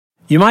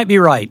You might be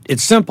right.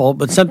 It's simple,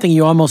 but something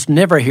you almost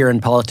never hear in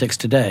politics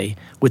today,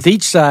 with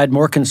each side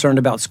more concerned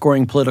about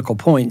scoring political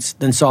points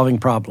than solving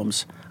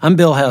problems. I'm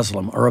Bill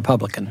Haslam, a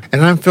Republican.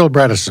 And I'm Phil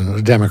Bredesen,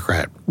 a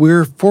Democrat.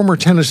 We're former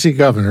Tennessee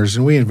governors,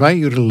 and we invite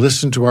you to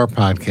listen to our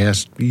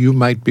podcast, You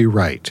Might Be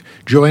Right.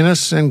 Join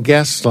us and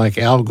guests like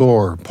Al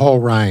Gore, Paul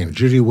Ryan,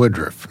 Judy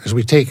Woodruff, as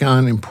we take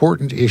on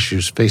important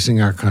issues facing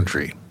our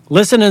country.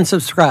 Listen and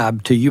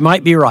subscribe to You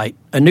Might Be Right,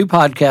 a new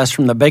podcast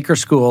from the Baker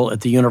School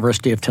at the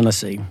University of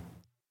Tennessee.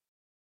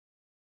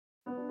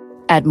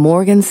 At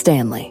Morgan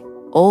Stanley,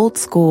 old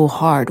school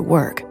hard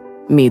work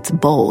meets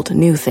bold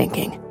new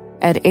thinking.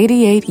 At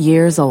 88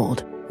 years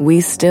old, we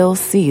still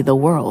see the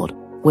world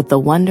with the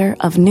wonder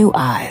of new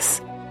eyes,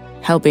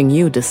 helping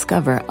you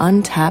discover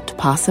untapped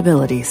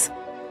possibilities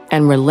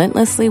and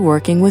relentlessly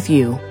working with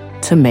you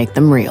to make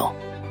them real.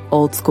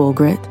 Old school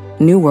grit,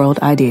 new world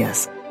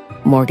ideas.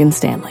 Morgan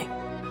Stanley.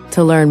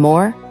 To learn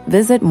more,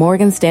 visit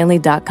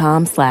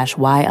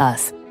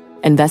morganstanley.com/whyus.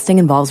 Investing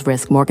involves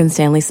risk. Morgan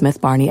Stanley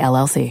Smith Barney,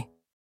 LLC.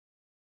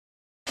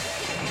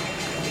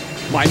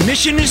 My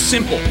mission is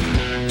simple,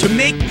 to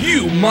make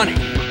you money.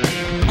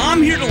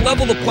 I'm here to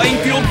level the playing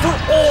field for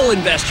all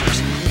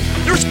investors.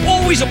 There's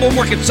always a bull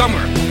market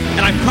somewhere,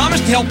 and I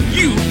promise to help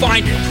you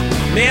find it.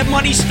 Mad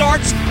Money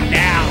starts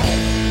now.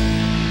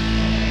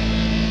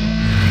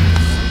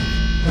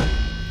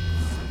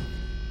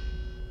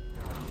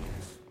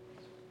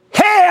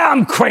 Hey,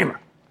 I'm Cramer.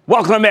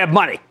 Welcome to Mad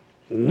Money.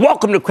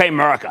 Welcome to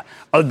Cramerica.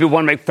 Other people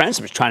want to make friends.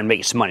 I'm just trying to make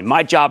you some money.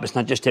 My job is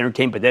not just to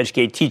entertain, but to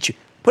educate, teach you.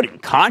 Put it in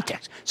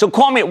context. So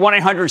call me at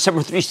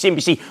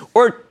 1-800-743-CNBC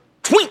or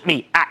tweet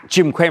me at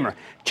Jim Cramer.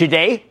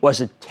 Today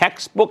was a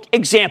textbook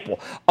example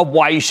of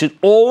why you should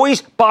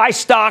always buy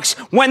stocks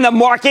when the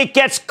market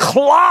gets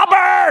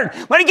clobbered,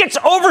 when it gets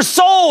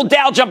oversold.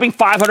 Dow jumping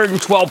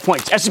 512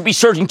 points, S&P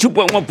surging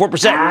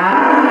 2.14%,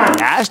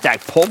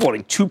 NASDAQ pole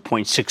vaulting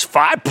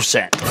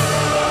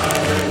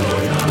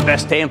 2.65%.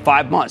 Best day in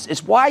 5 months.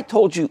 It's why I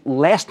told you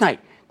last night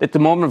that the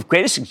moment of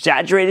greatest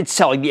exaggerated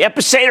selling, the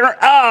epicenter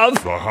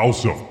of the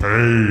House of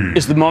Pain,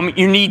 is the moment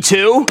you need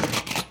to.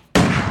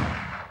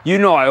 You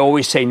know I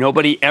always say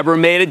nobody ever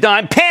made a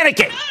dime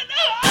panicking.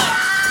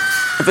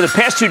 And for the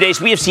past 2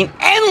 days, we have seen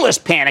endless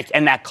panic,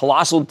 and that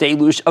colossal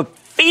deluge of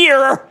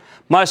fear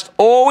must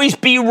always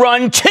be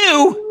run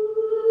to,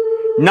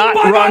 not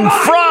run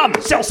from.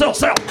 Sell, sell,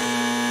 sell.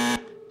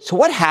 So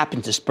what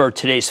happened to spur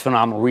today's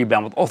phenomenal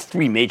rebound with all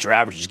three major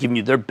averages giving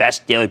you their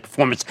best daily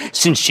performance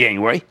since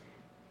January?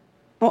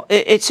 Well,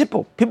 it's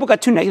simple. People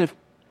got too negative.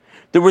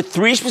 There were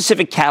three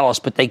specific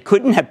catalysts, but they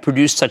couldn't have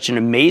produced such an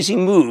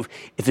amazing move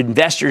if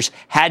investors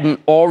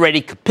hadn't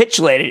already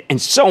capitulated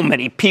and so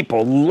many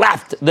people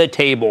left the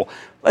table.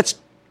 Let's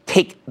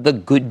take the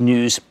good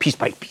news piece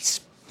by piece.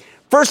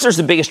 First, there's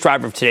the biggest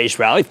driver of today's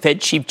rally. Fed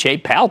Chief Jay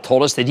Powell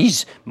told us that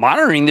he's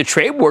monitoring the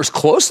trade wars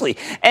closely.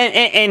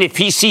 And if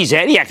he sees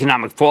any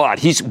economic fallout,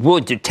 he's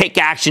willing to take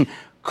action,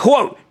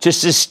 quote, to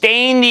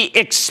sustain the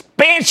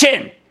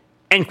expansion,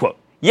 end quote.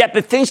 Yet,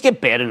 if things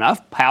get bad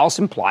enough, Powell's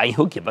implying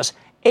he'll give us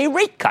a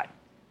rate cut.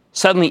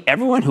 Suddenly,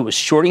 everyone who was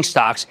shorting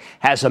stocks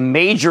has a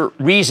major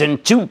reason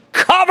to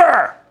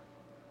cover.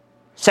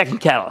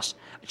 Second catalyst.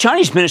 A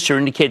Chinese minister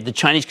indicated the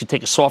Chinese could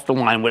take a softer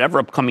line, whatever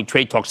upcoming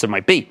trade talks there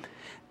might be.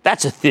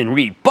 That's a thin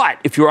read. But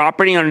if you're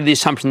operating under the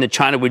assumption that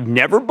China would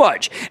never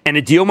budge and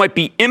a deal might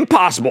be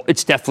impossible,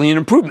 it's definitely an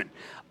improvement.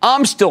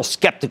 I'm still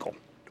skeptical.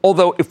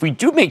 Although, if we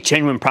do make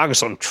genuine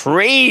progress on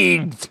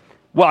trade,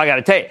 well, I got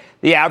to tell you,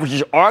 the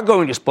averages are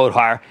going to explode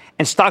higher,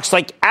 and stocks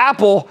like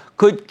Apple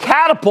could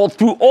catapult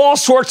through all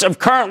sorts of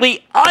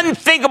currently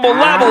unthinkable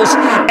levels,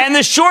 and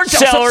the short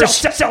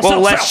sellers,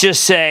 let's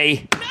just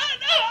say.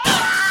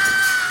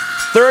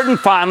 Third and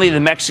finally, the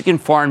Mexican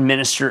foreign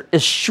minister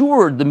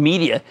assured the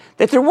media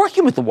that they're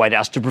working with the White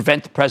House to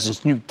prevent the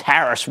president's new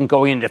tariffs from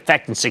going into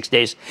effect in 6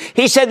 days.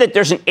 He said that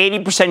there's an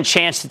 80%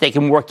 chance that they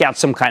can work out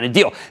some kind of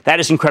deal. That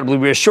is incredibly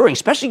reassuring,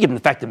 especially given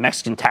the fact that the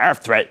Mexican tariff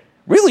threat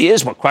really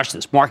is what crushed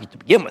this market to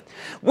begin with.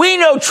 We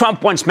know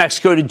Trump wants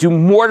Mexico to do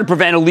more to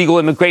prevent illegal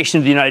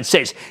immigration to the United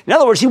States. In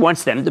other words, he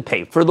wants them to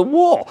pay for the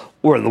wall,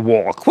 or the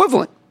wall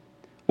equivalent.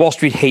 Wall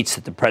Street hates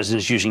that the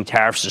president is using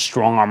tariffs to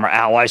strong-arm our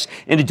allies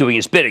into doing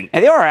his bidding.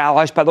 And they are our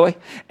allies, by the way,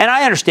 and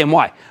I understand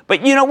why.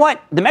 But you know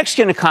what? The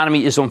Mexican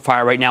economy is on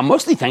fire right now,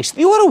 mostly thanks to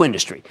the auto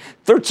industry.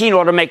 13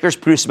 automakers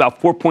produce about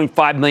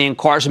 4.5 million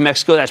cars in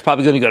Mexico. That's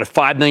probably going to go to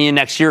 5 million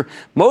next year,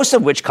 most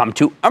of which come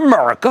to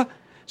America.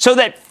 So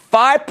that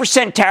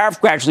 5% tariff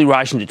gradually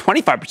rising to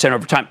 25%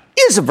 over time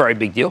is a very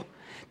big deal.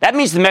 That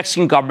means the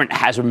Mexican government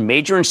has a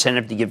major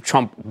incentive to give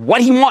Trump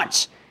what he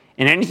wants.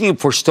 And anything that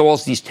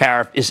forestalls these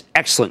tariffs is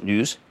excellent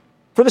news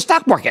for the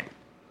stock market.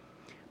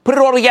 Put it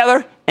all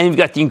together, and you've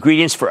got the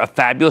ingredients for a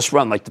fabulous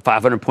run like the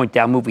 500-point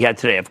down move we had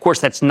today. Of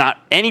course, that's not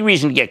any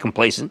reason to get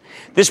complacent.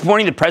 This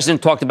morning, the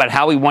president talked about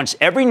how he wants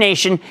every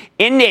nation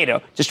in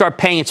NATO to start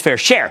paying its fair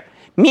share,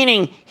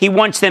 meaning he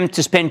wants them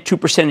to spend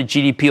 2% of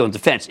GDP on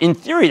defense. In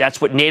theory, that's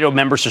what NATO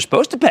members are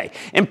supposed to pay.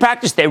 In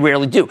practice, they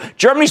rarely do.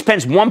 Germany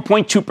spends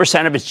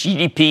 1.2% of its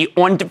GDP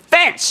on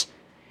defense.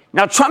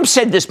 Now, Trump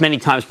said this many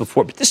times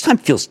before, but this time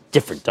feels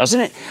different, doesn't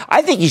it?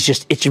 I think he's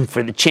just itching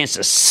for the chance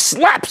to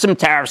slap some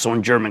tariffs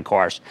on German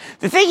cars.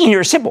 The thinking here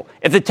is simple.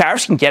 If the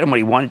tariffs can get him what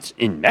he wants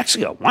in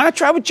Mexico, why not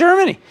try with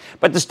Germany?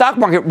 But the stock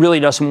market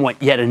really doesn't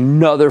want yet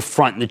another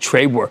front in the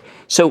trade war.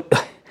 So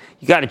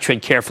you got to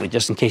tread carefully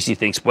just in case he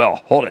thinks, well,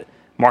 hold it.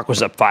 Mark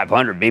was up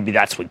 500. Maybe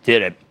that's what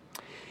did it.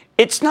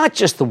 It's not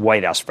just the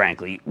White House,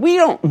 frankly. We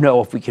don't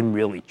know if we can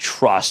really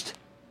trust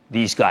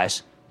these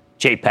guys.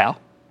 Jay Powell.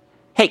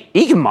 Hey,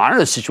 he can monitor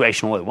the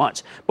situation all he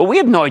wants, but we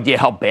have no idea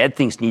how bad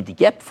things need to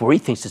get before he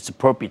thinks it's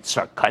appropriate to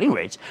start cutting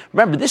rates.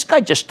 Remember, this guy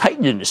just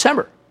tightened in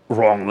December,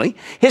 wrongly.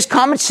 His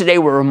comments today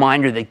were a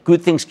reminder that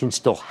good things can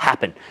still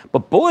happen,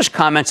 but bullish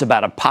comments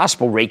about a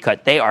possible rate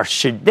cut,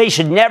 they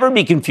should never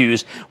be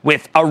confused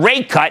with a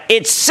rate cut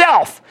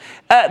itself.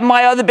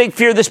 My other big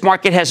fear, this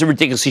market has a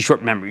ridiculously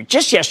short memory.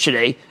 Just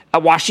yesterday,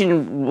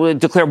 Washington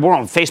declared war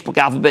on Facebook,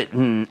 Alphabet,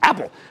 and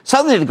Apple.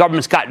 Suddenly, the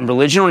government's gotten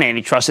religion on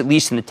antitrust, at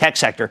least in the tech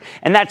sector,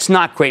 and that's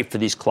not great for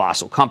these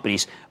colossal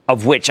companies,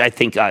 of which I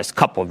think a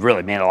couple have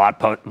really made a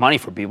lot of money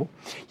for people.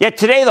 Yet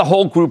today, the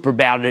whole group are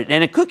about it,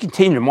 and it could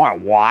continue tomorrow.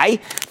 Why?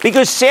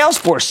 Because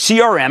Salesforce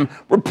CRM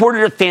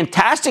reported a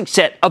fantastic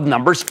set of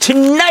numbers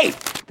tonight.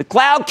 The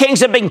Cloud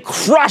Kings have been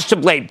crushed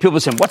of late. People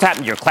say, what's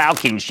happened to your Cloud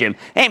Kings, Jim?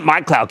 Ain't my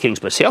Cloud Kings,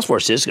 but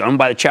Salesforce is, owned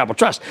by the Chapel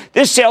Trust.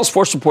 This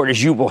Salesforce report,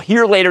 as you will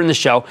hear later in the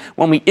show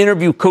when we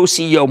interview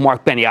co-CEO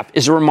Mark Benioff,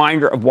 is a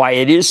reminder of why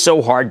it is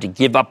so hard to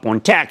give up on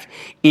tech,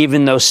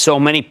 even though so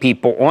many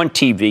people on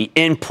TV,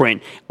 in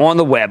print, on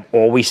the web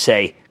always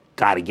say,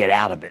 got to get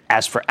out of it.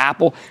 As for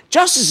Apple,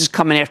 justice is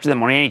coming after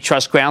them on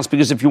antitrust grounds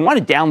because if you want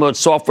to download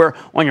software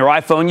on your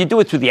iPhone, you do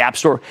it through the App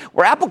Store,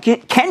 where Apple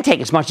can take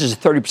as much as a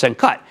 30%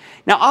 cut.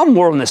 Now, I'll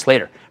more on this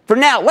later. For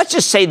now, let's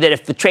just say that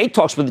if the trade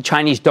talks with the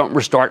Chinese don't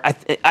restart,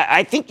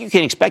 I think you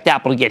can expect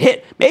Apple to get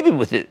hit, maybe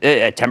with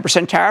a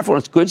 10% tariff on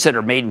its goods that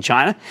are made in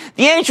China.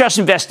 The antitrust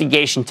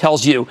investigation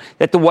tells you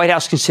that the White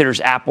House considers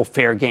Apple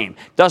fair game.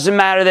 Doesn't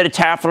matter that a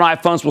tariff on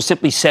iPhones will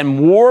simply send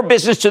more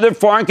business to their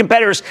foreign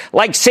competitors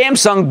like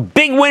Samsung.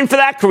 Big win for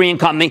that Korean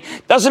company.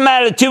 Doesn't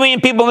matter that 2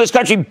 million people in this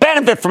country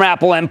benefit from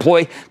Apple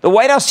employ. The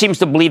White House seems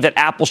to believe that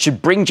Apple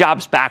should bring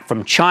jobs back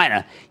from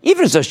China,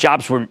 even as those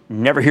jobs were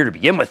never here to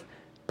begin with.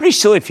 Pretty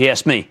silly if you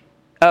ask me.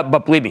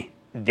 But believe me,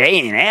 they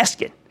ain't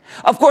asking.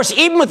 Of course,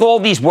 even with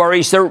all these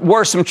worries, there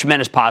were some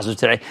tremendous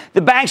positives today.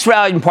 The banks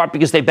rallied in part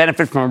because they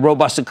benefit from a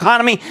robust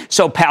economy,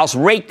 so Powell's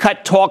rate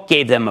cut talk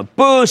gave them a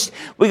boost.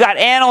 We got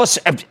analysts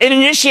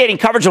initiating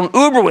coverage on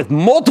Uber with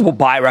multiple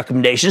buy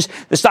recommendations.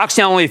 The stock's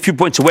now only a few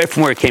points away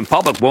from where it came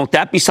public. Won't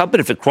that be something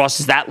if it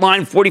crosses that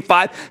line,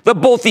 45? The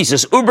bull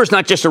thesis, Uber's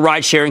not just a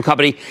ride-sharing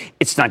company.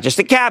 It's not just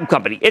a cab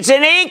company. It's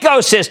an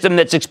ecosystem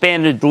that's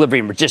expanded delivery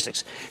and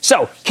logistics.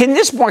 So can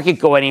this market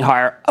go any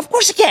higher? Of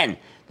course it can.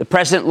 The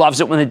president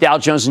loves it when the Dow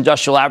Jones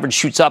Industrial Average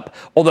shoots up,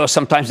 although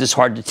sometimes it's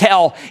hard to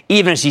tell,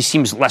 even as he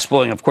seems less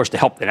willing, of course, to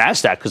help the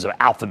NASDAQ because of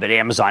Alphabet,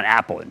 Amazon,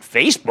 Apple, and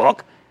Facebook.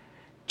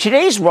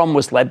 Today's run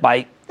was led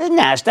by the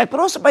NASDAQ, but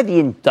also by the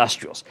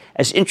industrials,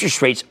 as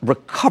interest rates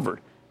recovered.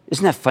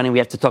 Isn't that funny? We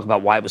have to talk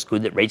about why it was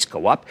good that rates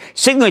go up,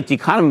 signaling that the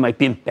economy might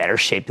be in better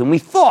shape than we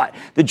thought.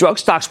 The drug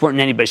stocks weren't in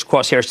anybody's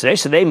crosshairs today,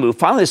 so they moved.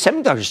 Finally, the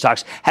semiconductor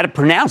stocks had a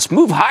pronounced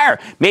move higher,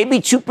 maybe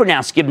too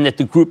pronounced given that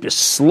the group is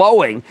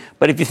slowing.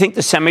 But if you think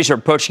the semis are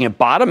approaching a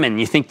bottom and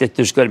you think that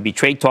there's going to be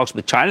trade talks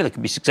with China that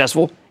could be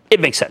successful, it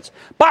makes sense.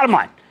 Bottom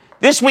line.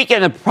 This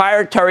weekend, the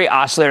proprietary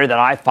oscillator that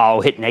I follow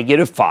hit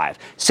 -5,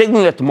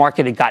 signaling that the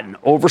market had gotten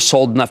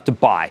oversold enough to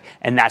buy,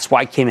 and that's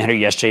why I came in here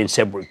yesterday and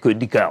said we're good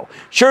to go.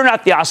 Sure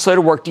enough, the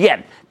oscillator worked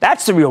again.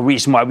 That's the real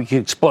reason why we could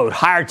explode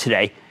higher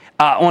today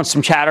on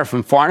some chatter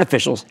from foreign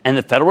officials and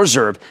the Federal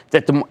Reserve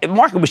that the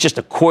market was just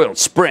a coiled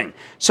spring.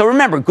 So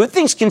remember, good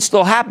things can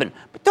still happen,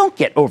 but don't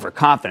get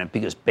overconfident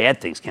because bad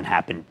things can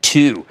happen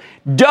too.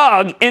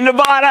 Doug in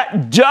Nevada.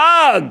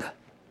 Doug!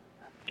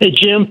 Hey,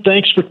 Jim,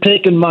 thanks for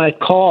taking my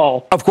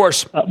call. Of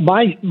course.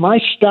 My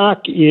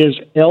stock is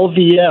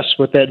LVS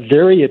with that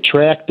very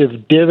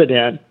attractive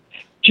dividend.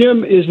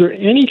 Jim, is there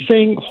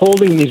anything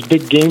holding these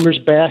big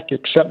gamers back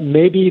except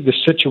maybe the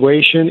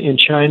situation in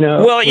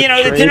China? Well, you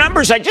know, the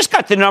numbers, I just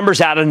got the numbers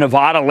out of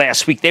Nevada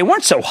last week. They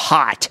weren't so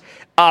hot.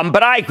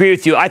 But I agree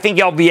with you. I think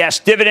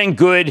LVS, dividend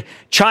good.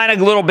 China,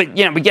 a little bit,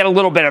 we get a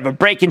little bit of a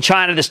break in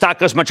China. The stock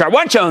goes much higher.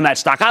 Why don't you own that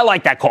stock? I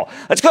like that call.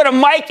 Let's go to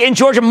Mike in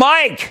Georgia.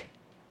 Mike.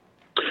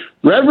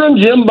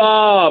 Reverend Jim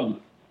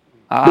Bob.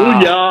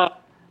 Booyah.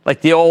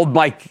 Like the old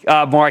Mike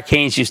Mark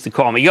Haynes used to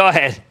call me. Go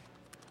ahead.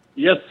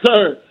 Yes,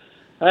 sir.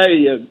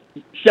 Hey,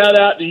 shout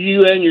out to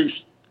you and your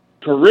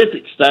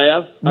terrific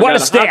staff. What a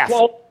staff.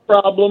 High-quality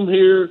problem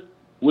here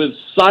with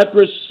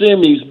Cypress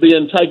Semis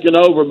being taken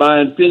over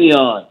by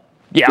Infineon.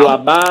 Yeah. Do I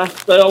buy,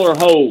 sell, or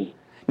hold?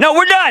 No,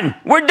 we're done.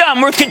 We're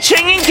done. We're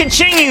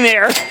ka-chinging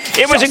there.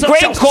 It was a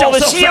great call. The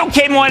CEO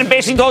came on and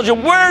basically told you,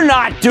 we're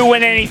not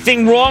doing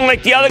anything wrong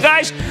like the other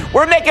guys.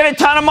 We're making a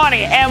ton of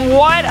money. And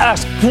what a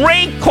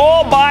great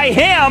call by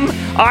him.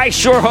 I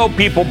sure hope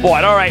people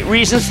bought. All right,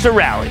 reasons to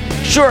rally.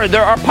 Sure,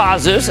 there are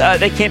positives.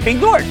 They can't be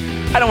ignored.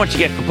 I don't want you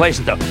to get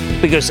complacent, though.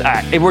 because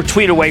we're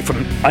tweet away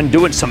from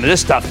undoing some of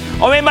this stuff.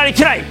 On Mad Money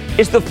tonight,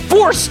 is the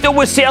force still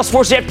with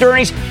Salesforce after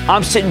earnings?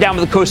 I'm sitting down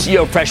with the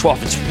co-CEO of Fresh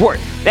off its report.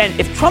 Then,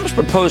 if Trump's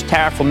proposed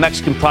tariff on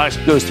Mexican products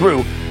goes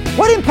through,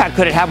 what impact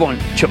could it have on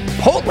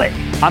Chipotle?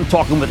 I'm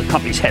talking with the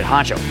company's head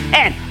honcho.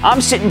 And I'm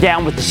sitting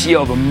down with the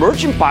CEO of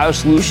Emergent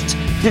Biosolutions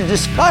to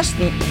discuss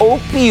the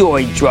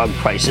opioid drug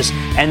crisis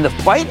and the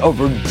fight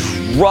over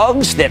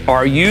drugs that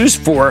are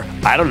used for,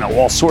 I don't know,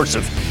 all sorts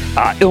of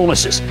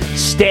illnesses.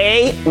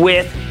 Stay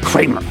with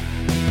Cramer.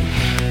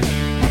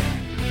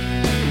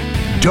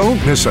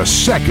 Don't miss a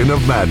second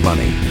of Mad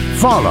Money.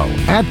 Follow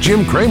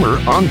 @Jim Cramer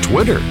on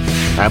Twitter.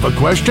 Have a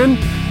question?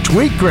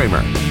 Tweet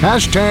Cramer.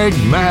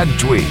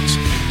 #MadTweets.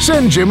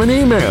 Send Jim an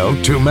email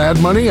to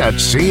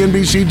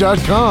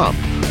madmoney@cnbc.com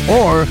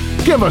or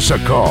give us a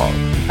call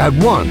at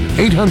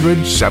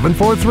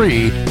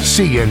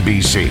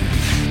 1-800-743-CNBC.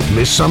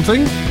 Miss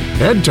something?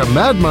 Head to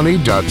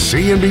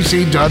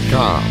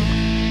madmoney.cnbc.com.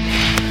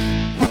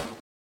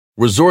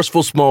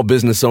 Resourceful small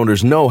business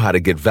owners know how to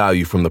get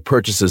value from the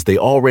purchases they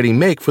already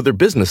make for their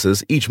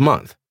businesses each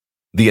month.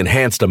 The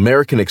enhanced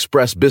American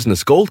Express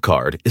Business Gold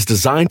Card is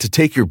designed to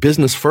take your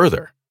business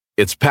further.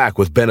 It's packed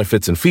with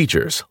benefits and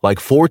features like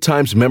 4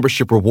 times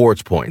membership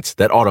rewards points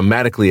that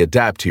automatically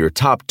adapt to your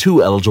top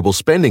 2 eligible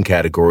spending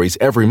categories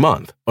every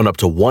month on up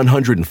to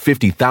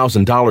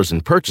 $150,000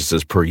 in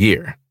purchases per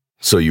year.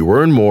 So you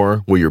earn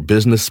more where your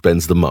business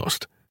spends the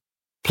most.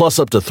 Plus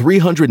up to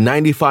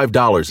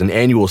 $395 in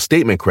annual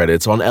statement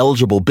credits on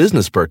eligible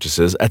business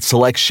purchases at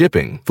select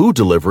shipping, food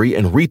delivery,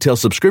 and retail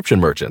subscription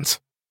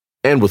merchants.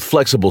 And with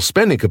flexible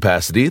spending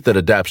capacity that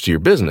adapts to your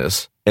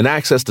business and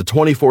access to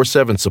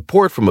 24/7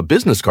 support from a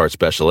business card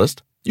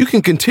specialist, you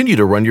can continue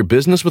to run your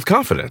business with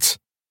confidence.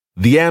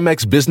 The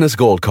Amex Business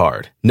Gold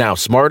Card, now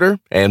smarter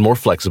and more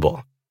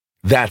flexible.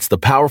 That's the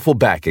powerful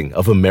backing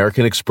of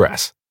American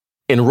Express.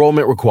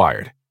 Enrollment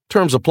required.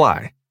 Terms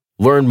apply.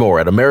 Learn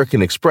more at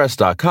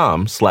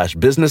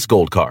americanexpress.com/business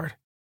gold card.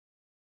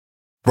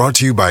 Brought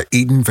to you by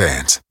Eaton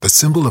Vance, the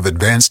symbol of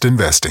advanced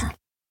investing.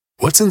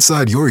 What's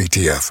inside your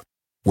ETF?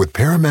 With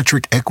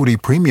Parametric Equity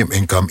Premium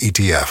Income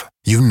ETF,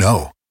 you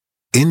know.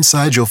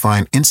 Inside you'll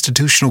find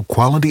institutional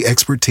quality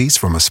expertise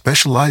from a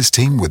specialized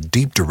team with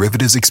deep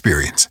derivatives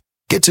experience.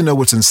 Get to know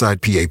what's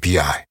inside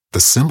PAPI, the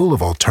symbol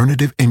of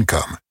alternative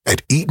income,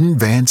 at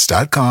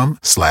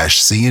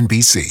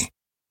eatonvance.com/CNBC.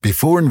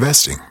 Before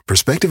investing,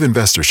 prospective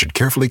investors should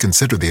carefully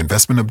consider the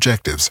investment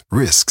objectives,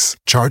 risks,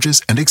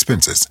 charges, and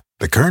expenses.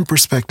 The current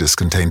prospectus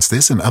contains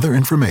this and other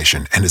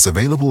information and is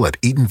available at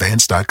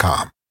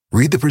eatonvance.com.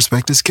 Read the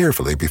prospectus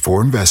carefully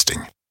before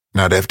investing.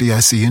 Not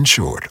FDIC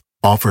insured.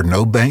 Offer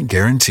no bank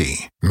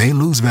guarantee. May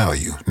lose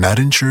value. Not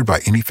insured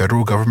by any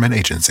federal government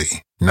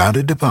agency. Not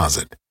a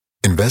deposit.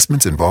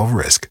 Investments involve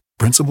risk.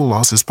 Principal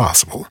loss is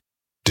possible.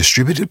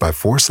 Distributed by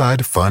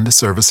Foreside Fund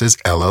Services,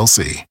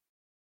 LLC.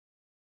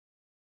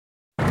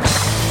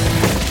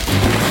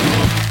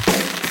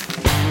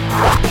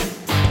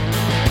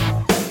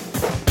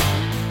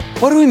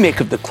 What do we make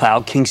of the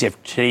Cloud Kings after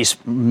today's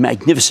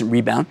magnificent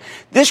rebound?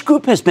 This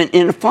group has been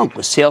in a funk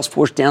with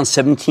Salesforce down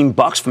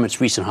 $17 from its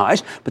recent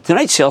highs, but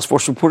tonight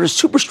Salesforce reported a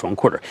super strong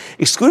quarter.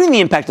 Excluding the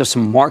impact of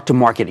some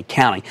mark-to-market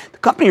accounting, the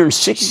company earned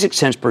 66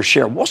 cents per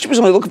share. Wall Street was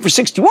only looking for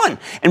 61,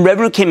 and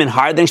revenue came in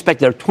higher than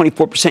expected at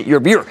 24% year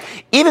over year.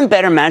 Even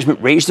better,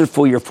 management raised their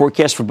full-year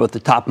forecast for both the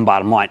top and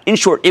bottom line. In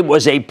short, it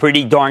was a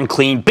pretty darn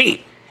clean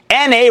beat.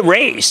 And a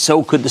raise.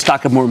 So could the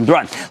stock have more room to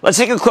run. Let's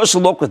take a closer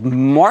look with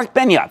Mark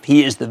Benioff.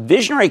 He is the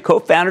visionary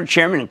co-founder,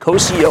 chairman, and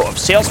co-CEO of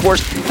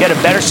Salesforce. Get a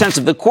better sense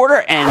of the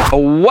quarter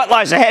and what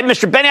lies ahead.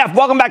 Mr. Benioff,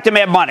 welcome back to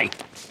Mad Money.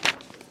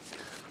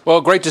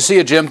 Well, great to see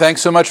you, Jim.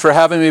 Thanks so much for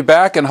having me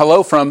back, and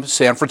hello from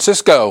San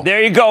Francisco.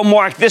 There you go,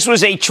 Mark. This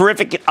was a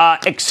terrific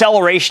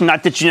acceleration,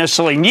 not that you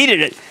necessarily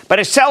needed it, but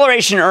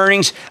acceleration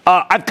earnings.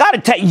 I've got to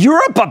tell you,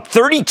 Europe up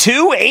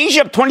 32,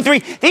 Asia up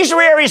 23. These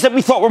are areas that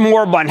we thought were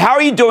more abundant. How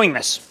are you doing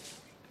this?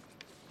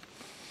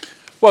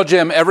 Well,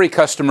 Jim, every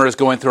customer is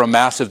going through a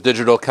massive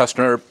digital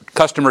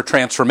customer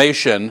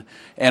transformation.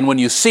 And when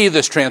you see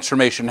this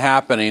transformation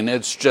happening,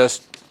 it's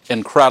just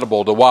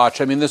incredible to watch.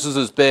 I mean, this is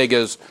as big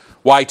as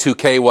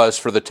Y2K was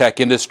for the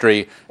tech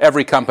industry.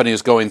 Every company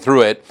is going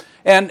through it.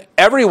 And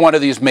every one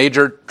of these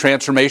major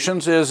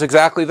transformations is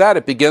exactly that.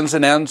 It begins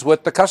and ends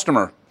with the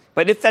customer.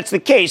 But if that's the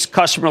case,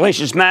 customer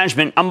relations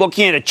management, I'm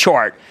looking at a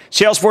chart.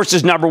 Salesforce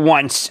is number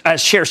one,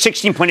 share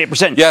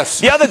 16.8%. Yes.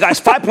 The other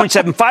guys,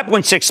 5.7,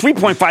 5.6,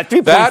 3.5,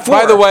 3.4. That,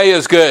 by the way,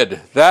 is good.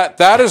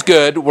 That is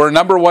good. We're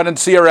number one in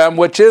CRM,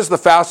 which is the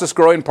fastest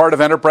growing part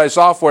of enterprise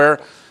software,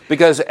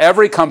 because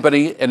every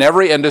company and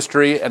every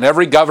industry and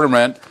every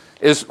government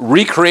is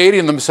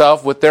recreating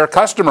themselves with their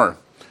customer.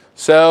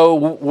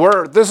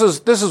 So this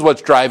is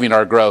what's driving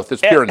our growth.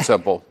 It's pure and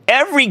simple.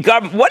 Every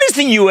government. What is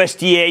the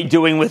USDA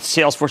doing with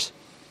Salesforce?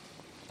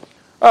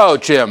 Oh,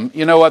 Jim,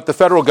 you know what? The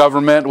federal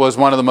government was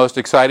one of the most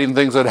exciting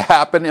things that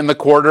happened in the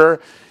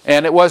quarter.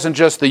 And it wasn't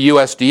just the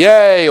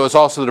USDA. It was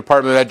also the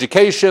Department of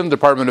Education,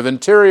 Department of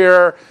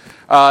Interior.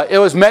 It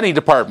was many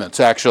departments,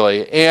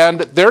 actually. And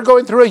they're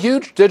going through a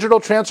huge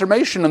digital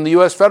transformation in the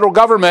U.S. federal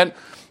government.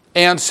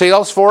 And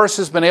Salesforce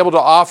has been able to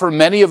offer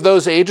many of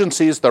those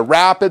agencies the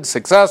rapid,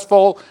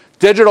 successful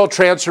digital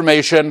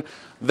transformation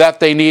that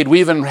they need. We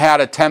even had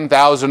a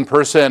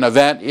 10,000-person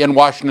event in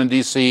Washington,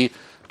 D.C.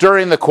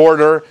 during the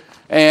quarter,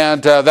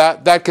 and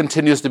that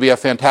continues to be a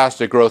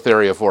fantastic growth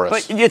area for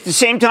us. But at the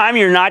same time,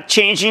 you're not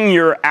changing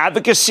your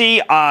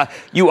advocacy.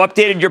 You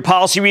updated your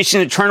policy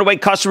recently to turn away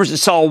customers that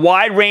sell a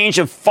wide range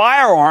of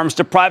firearms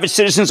to private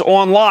citizens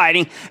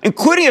online,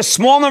 including a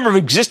small number of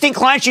existing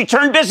clients you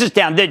turned business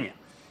down, didn't you?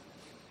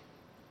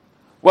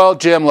 Well,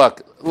 Jim,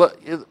 look,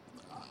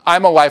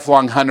 I'm a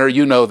lifelong hunter.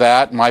 You know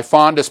that. My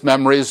fondest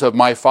memories of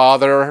my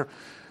father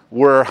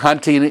were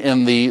hunting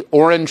in the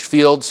orange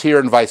fields here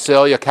in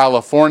Visalia,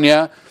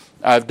 California.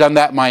 I've done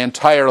that my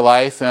entire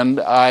life, and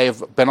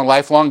I've been a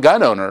lifelong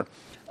gun owner.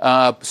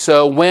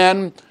 So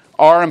when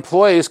our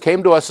employees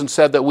came to us and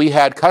said that we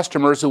had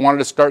customers who wanted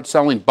to start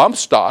selling bump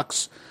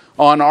stocks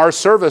on our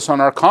service, on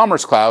our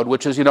Commerce Cloud,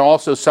 which is,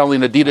 also selling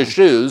Adidas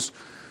shoes,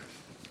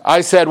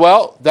 I said,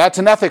 well, that's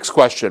an ethics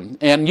question.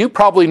 And you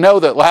probably know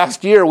that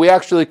last year we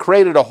actually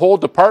created a whole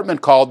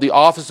department called the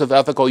Office of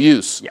Ethical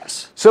Use.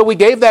 Yes. So we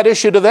gave that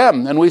issue to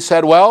them, and we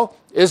said, well,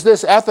 is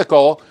this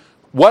ethical?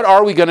 What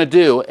are we going to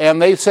do?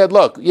 And they said,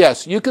 look,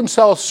 yes, you can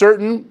sell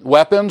certain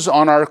weapons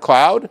on our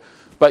cloud,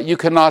 but you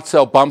cannot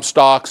sell bump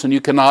stocks and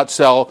you cannot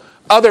sell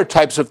other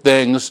types of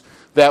things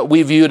that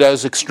we viewed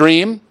as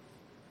extreme.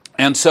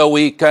 And so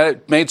we kind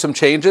of made some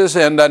changes,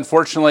 and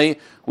unfortunately,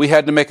 we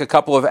had to make a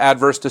couple of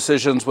adverse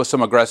decisions with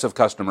some aggressive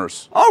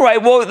customers. All right.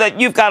 Well,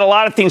 you've got a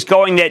lot of things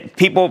going that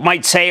people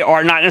might say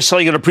are not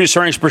necessarily going to produce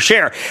earnings per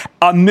share.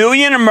 1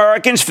 million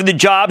Americans for the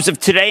jobs of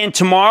today and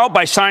tomorrow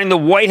by signing the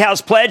White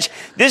House pledge.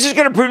 This is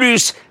going to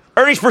produce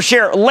earnings per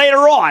share later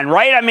on,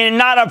 right? I mean,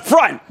 not up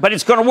front, but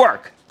it's going to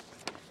work.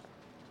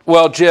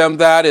 Well, Jim,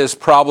 that is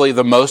probably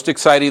the most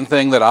exciting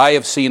thing that I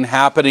have seen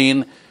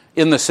happening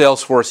in the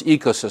Salesforce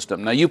ecosystem.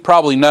 Now, you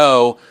probably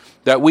know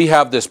that we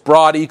have this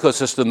broad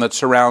ecosystem that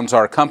surrounds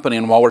our company.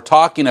 And while we're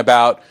talking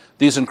about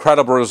these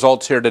incredible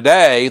results here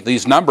today,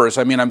 these numbers,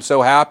 I mean, I'm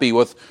so happy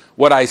with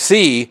what I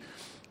see.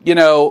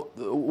 The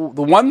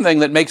one thing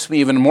that makes me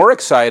even more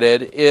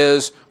excited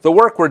is the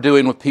work we're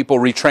doing with people,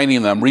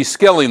 retraining them,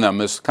 reskilling them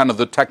is kind of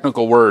the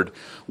technical word.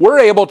 We're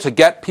able to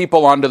get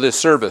people onto this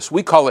service.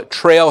 We call it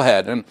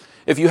Trailhead. And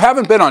if you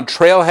haven't been on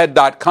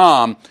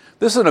trailhead.com,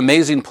 this is an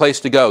amazing place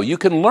to go. You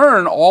can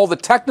learn all the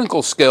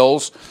technical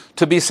skills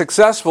to be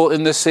successful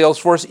in this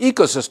Salesforce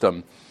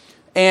ecosystem.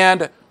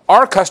 And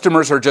our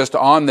customers are just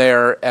on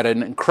there at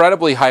an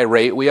incredibly high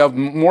rate. We have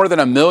more than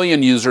 1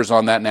 million users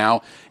on that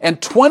now.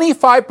 And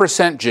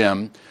 25%,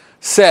 Jim,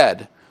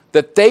 said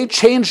that they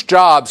changed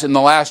jobs in the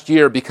last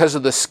year because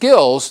of the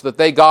skills that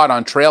they got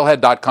on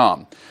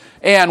trailhead.com.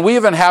 And we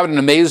even had an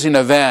amazing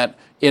event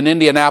in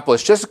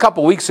Indianapolis just a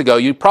couple weeks ago.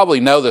 You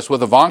probably know this,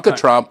 with Ivanka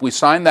Trump. We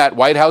signed that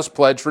White House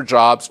pledge for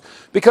jobs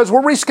because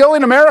we're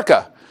reskilling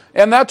America.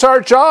 And that's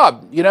our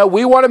job.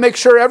 We want to make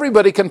sure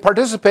everybody can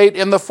participate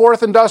in the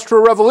fourth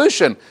industrial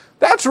revolution.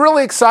 That's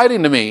really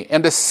exciting to me.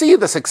 And to see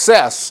the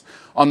success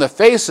on the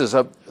faces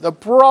of the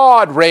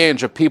broad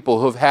range of people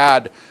who've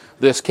had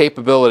this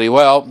capability,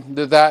 well,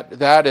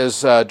 that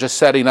is just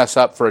setting us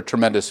up for a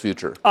tremendous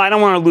future. I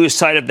don't want to lose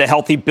sight of the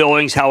healthy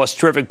billings, how it's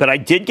terrific, but I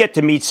did get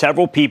to meet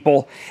several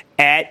people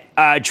at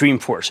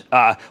Dreamforce.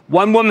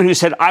 One woman who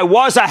said, I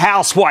was a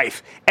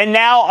housewife, and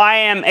now I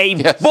am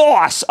a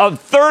boss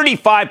of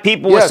 35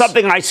 people with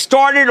something I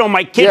started on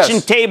my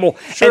kitchen table,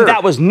 and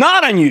that was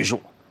not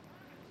unusual.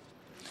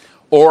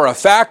 Or a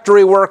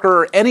factory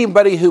worker, or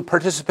anybody who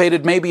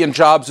participated maybe in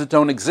jobs that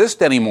don't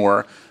exist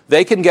anymore,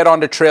 they can get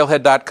onto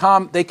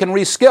trailhead.com, they can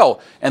reskill.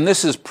 And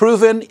this is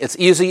proven, it's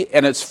easy,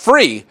 and it's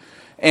free.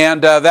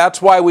 And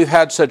that's why we've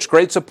had such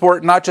great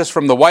support, not just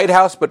from the White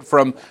House, but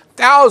from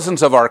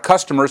thousands of our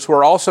customers who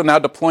are also now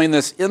deploying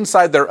this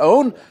inside their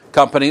own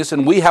companies.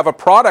 And we have a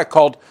product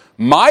called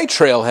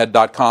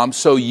mytrailhead.com,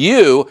 so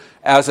you,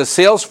 as a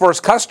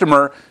Salesforce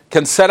customer,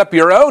 can set up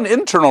your own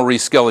internal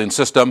reskilling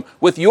system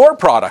with your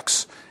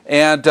products.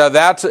 And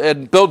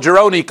build your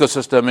own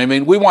ecosystem. I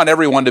mean, we want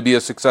everyone to be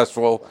as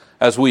successful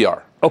as we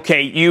are.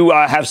 Okay, you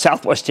have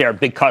Southwest Air,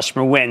 big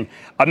customer win.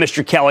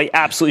 Mr. Kelly,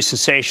 absolutely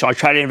sensational. I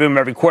try to interview him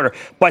every quarter.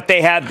 But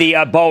they have the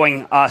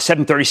Boeing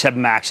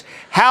 737 MAX.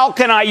 How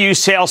can I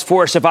use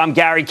Salesforce if I'm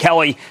Gary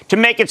Kelly to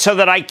make it so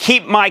that I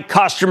keep my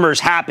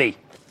customers happy?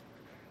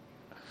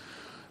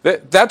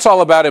 That's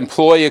all about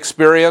employee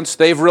experience.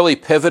 They've really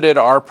pivoted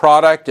our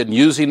product and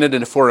using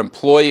it for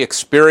employee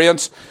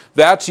experience.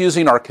 That's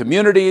using our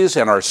communities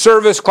and our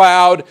Service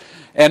Cloud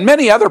and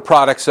many other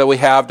products that we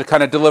have to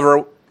kind of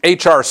deliver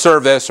HR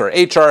service or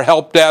HR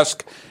help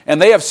desk.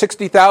 And they have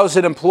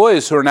 60,000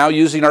 employees who are now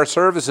using our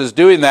services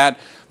doing that.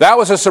 That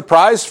was a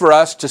surprise for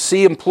us to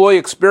see employee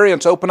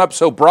experience open up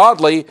so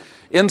broadly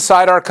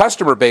inside our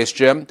customer base,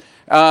 Jim.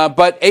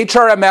 But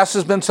HRMS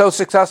has been so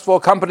successful.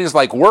 Companies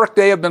like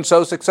Workday have been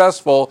so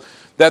successful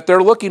that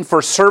they're looking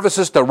for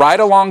services to ride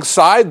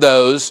alongside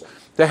those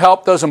to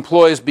help those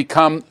employees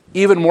become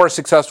even more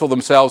successful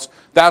themselves.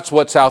 That's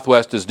what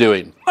Southwest is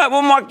doing.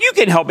 Well, Mark, you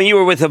can help me. You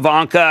were with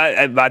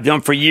Ivanka. I've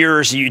done for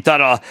years. You've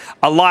done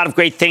a lot of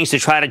great things to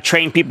try to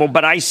train people.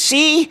 But I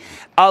see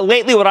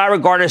lately what I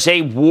regard as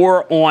a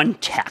war on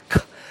tech.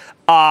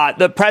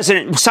 The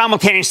president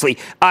simultaneously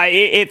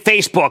at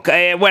Facebook,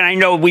 when I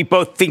know we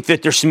both think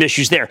that there's some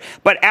issues there,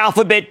 but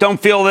Alphabet don't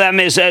feel them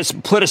as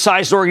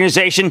politicized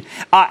organization.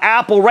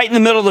 Apple right in the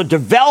middle of the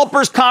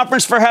developers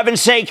conference, for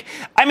heaven's sake.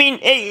 I mean,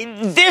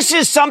 this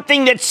is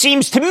something that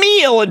seems to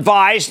me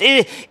ill-advised.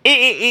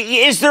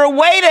 Is there a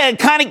way to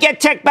kind of get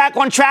tech back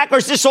on track, or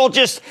is this all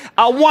just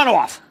a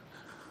one-off?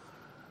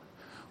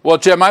 Well,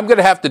 Jim, I'm going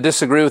to have to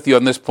disagree with you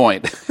on this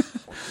point.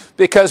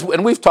 Because,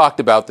 and we've talked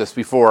about this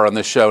before on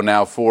this show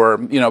now for,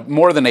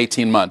 more than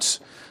 18 months,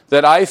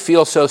 that I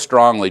feel so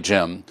strongly,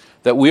 Jim,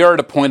 that we are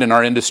at a point in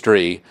our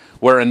industry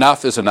where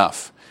enough is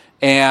enough.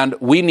 And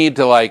we need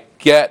to,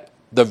 get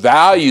the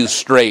values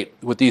straight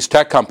with these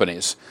tech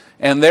companies.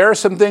 And there are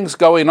some things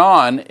going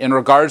on in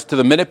regards to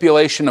the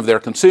manipulation of their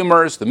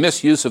consumers, the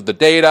misuse of the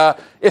data,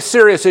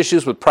 serious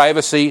issues with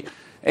privacy.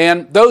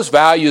 And those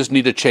values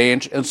need to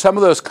change, and some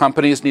of those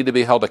companies need to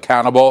be held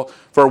accountable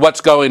for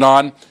what's going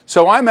on.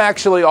 So I'm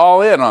actually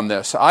all in on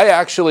this. I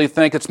actually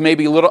think it's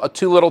maybe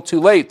too little too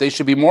late. They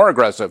should be more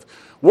aggressive.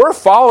 We're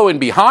following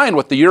behind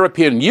what the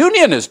European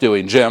Union is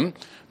doing, Jim.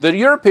 The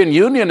European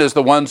Union is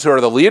the ones who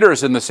are the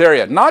leaders in this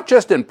area, not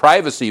just in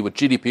privacy with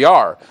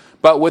GDPR,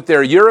 but with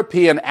their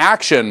European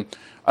action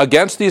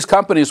against these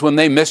companies when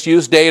they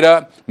misuse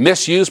data,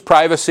 misuse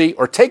privacy,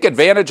 or take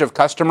advantage of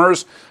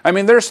customers. I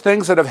mean, there's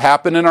things that have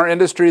happened in our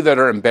industry that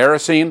are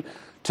embarrassing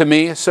to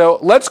me. So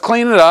let's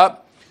clean it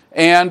up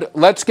and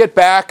let's get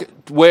back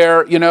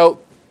where,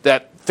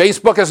 that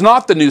Facebook is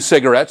not the new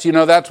cigarettes.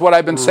 That's what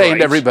I've been saying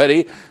to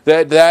everybody,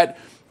 that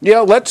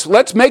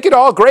let's make it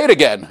all great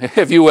again,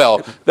 if you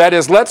will. That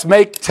is, let's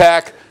make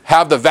tech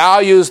have the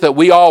values that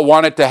we all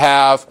want it to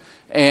have.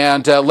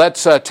 And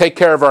let's take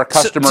care of our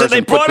customers. So they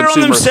and put brought it on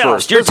consumers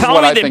themselves. first. You're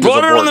telling me they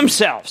brought it on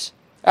themselves.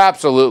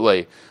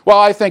 Absolutely. Well,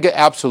 I think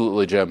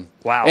absolutely, Jim.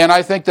 Wow. And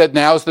I think that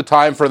now's the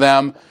time for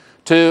them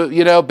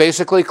to,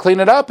 basically clean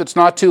it up. It's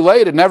not too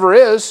late. It never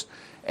is.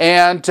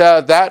 And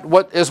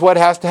that is what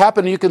has to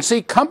happen. You can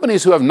see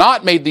companies who have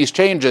not made these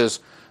changes,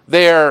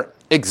 their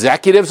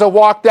executives have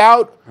walked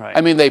out. Right.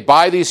 I mean, they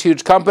buy these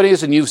huge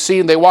companies, and you've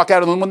seen they walk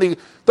out. And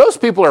those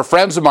people are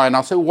friends of mine.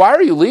 I'll say, why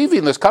are you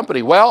leaving this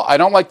company? Well, I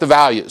don't like the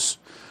values.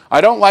 I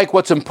don't like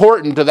what's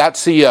important to that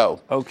CEO.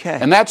 Okay.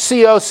 And that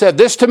CEO said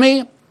this to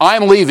me,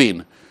 I'm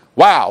leaving.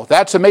 Wow,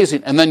 that's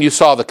amazing. And then you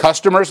saw the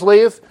customers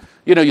leave.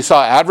 You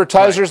saw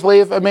advertisers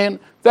leave. I mean,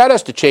 that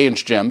has to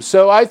change, Jim.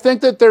 So I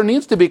think that there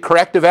needs to be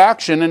corrective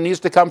action and needs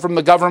to come from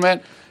the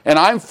government. And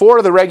I'm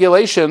for the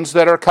regulations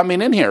that are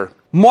coming in here.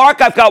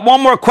 Mark, I've got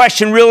one more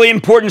question, really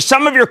important.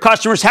 Some of your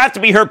customers have to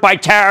be hurt by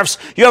tariffs.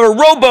 You have a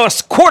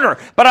robust quarter,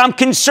 but I'm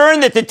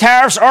concerned that the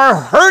tariffs are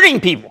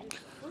hurting people.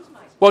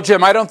 Well,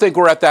 Jim, I don't think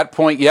we're at that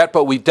point yet,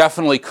 but we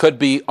definitely could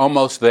be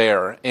almost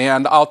there.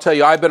 And I'll tell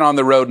you, I've been on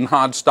the road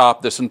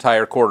nonstop this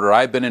entire quarter.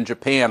 I've been in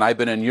Japan. I've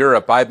been in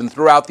Europe. I've been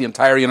throughout the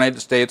entire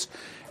United States.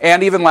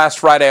 And even last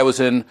Friday, I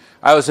was in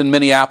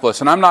Minneapolis.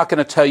 And I'm not going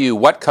to tell you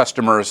what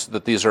customers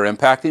that these are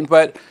impacting,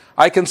 but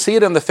I can see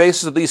it in the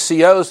faces of these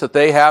CEOs that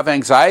they have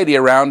anxiety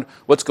around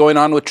what's going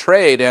on with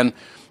trade. And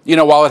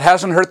while it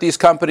hasn't hurt these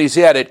companies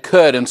yet, it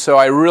could. And so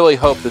I really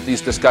hope that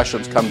these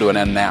discussions come to an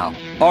end now.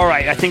 All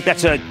right. I think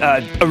that's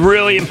a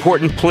really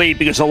important plea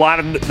because a lot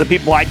of the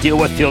people I deal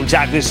with feel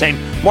exactly the same.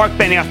 Mark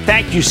Benioff,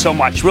 thank you so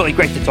much. Really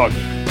great to talk to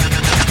you.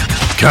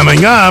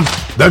 Coming up,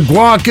 the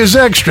guac is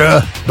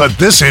extra, but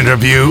this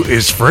interview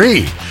is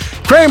free.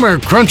 Cramer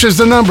crunches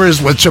the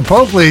numbers with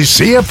Chipotle's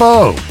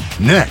CFO.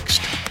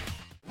 Next.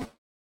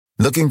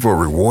 Looking for a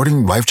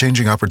rewarding,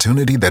 life-changing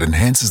opportunity that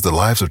enhances the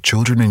lives of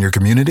children in your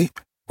community?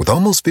 With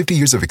almost 50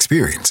 years of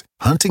experience,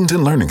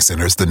 Huntington Learning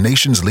Center is the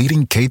nation's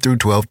leading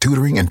K-12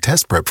 tutoring and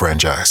test prep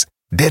franchise,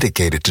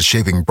 dedicated to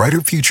shaping brighter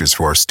futures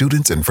for our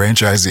students and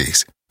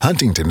franchisees.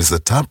 Huntington is the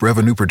top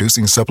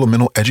revenue-producing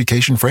supplemental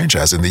education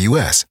franchise in the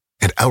U.S.,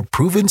 and our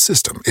proven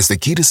system is the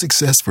key to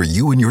success for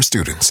you and your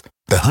students.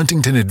 The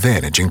Huntington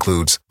Advantage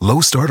includes low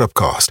startup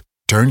cost,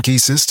 turnkey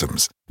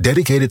systems,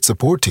 dedicated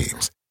support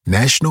teams,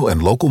 national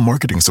and local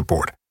marketing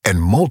support,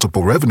 and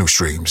multiple revenue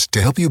streams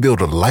to help you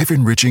build a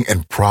life-enriching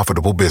and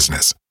profitable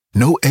business.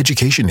 No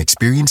education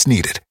experience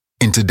needed.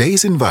 In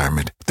today's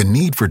environment, the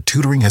need for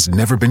tutoring has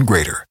never been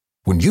greater.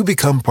 When you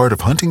become part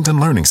of Huntington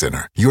Learning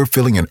Center, you're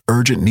filling an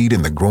urgent need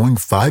in the growing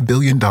 $5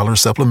 billion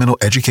supplemental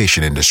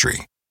education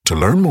industry. To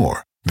learn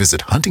more,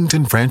 visit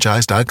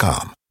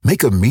huntingtonfranchise.com.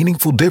 Make a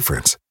meaningful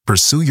difference,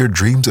 pursue your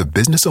dreams of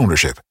business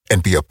ownership,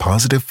 and be a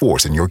positive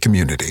force in your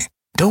community.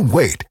 Don't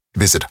wait.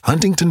 Visit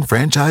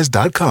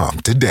huntingtonfranchise.com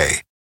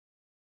today.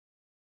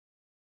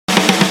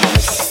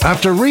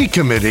 After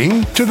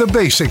recommitting to the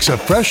basics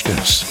of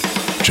freshness,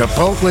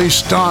 Chipotle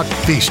stock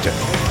feasted.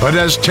 But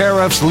as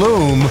tariffs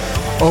loom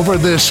over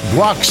this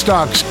guac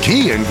stock's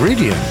key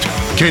ingredient,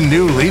 can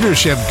new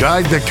leadership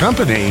guide the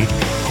company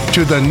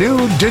to the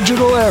new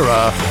digital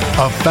era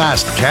of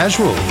fast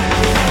casual.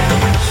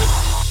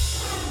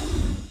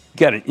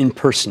 Got an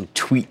in-person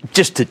tweet,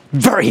 just a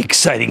very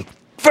exciting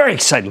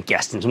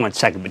guest in 1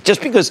 second. But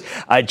just because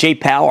Jay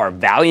Powell, our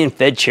valiant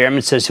Fed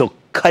chairman, says he'll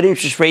cut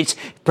interest rates,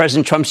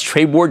 President Trump's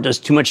trade war does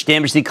too much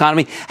damage to the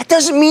economy, that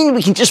doesn't mean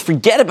we can just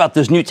forget about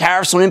those new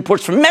tariffs on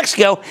imports from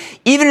Mexico.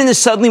 Even in this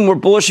suddenly more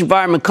bullish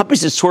environment,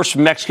 companies that source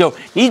from Mexico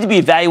need to be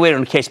evaluated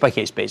on a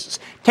case-by-case basis.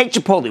 Take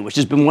Chipotle, which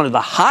has been one of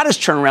the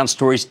hottest turnaround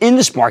stories in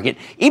this market.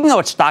 Even though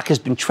its stock has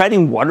been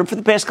treading water for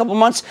the past couple of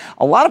months,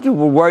 a lot of people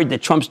were worried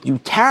that Trump's new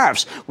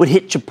tariffs would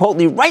hit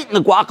Chipotle right in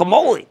the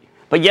guacamole.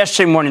 But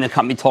yesterday morning, the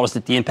company told us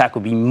that the impact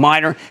would be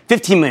minor,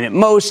 15 million at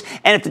most,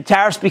 and if the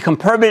tariffs become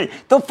permanent,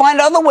 they'll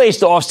find other ways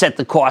to offset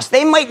the cost.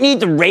 They might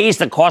need to raise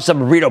the cost of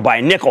a burrito by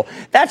a nickel.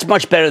 That's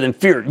much better than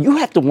fear. You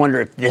have to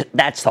wonder if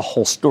that's the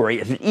whole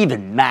story, if it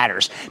even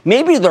matters.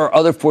 Maybe there are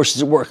other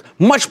forces at work,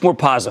 much more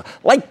positive,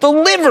 like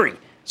delivery.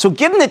 So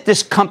given that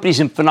this company's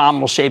in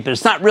phenomenal shape and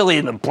it's not really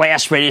in the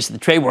blast radius of the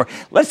trade war,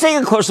 let's take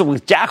a closer look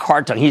with Jack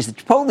Hartung. He's the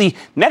Chipotle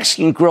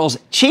Mexican Grill's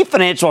chief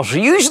financial officer.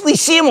 You usually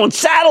see him on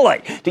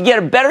satellite to get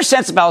a better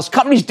sense of how his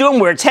company's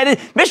doing, where it's headed.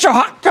 Mr.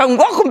 Hartung,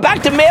 welcome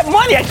back to Mad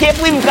Money. I can't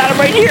believe we got him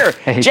right here.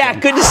 Hey,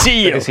 Jack, good to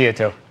see you. Good to see you,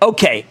 too.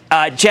 Okay,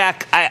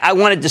 Jack, I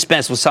want to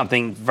dispense with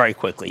something very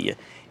quickly.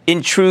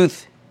 In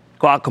truth,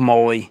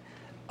 guacamole,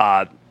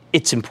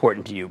 it's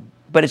important to you,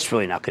 but it's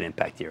really not going to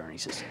impact the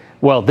earnings.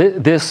 Well,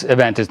 this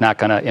event is not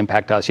going to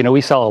impact us. You know, we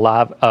sell a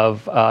lot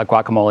of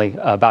guacamole.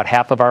 About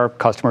half of our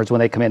customers, when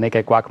they come in, they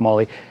get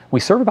guacamole.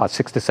 We serve about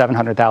 600,000 to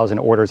 700,000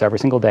 orders every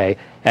single day.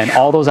 And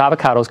all those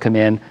avocados come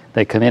in.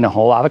 They come in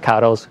whole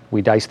avocados.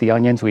 We dice the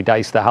onions. We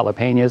dice the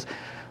jalapenos.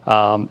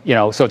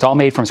 So it's all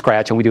made from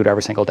scratch, and we do it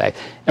every single day.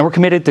 And we're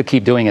committed to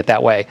keep doing it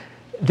that way.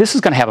 This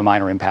is going to have a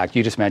minor impact.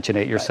 You just mentioned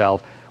it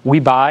yourself.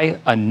 We buy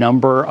a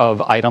number of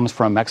items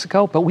from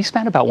Mexico, but we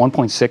spend about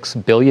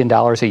 $1.6 billion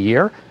a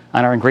year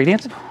on our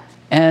ingredients.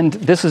 And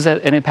this is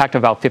an impact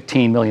of about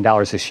 $15 million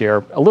this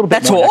year, a little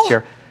bit more next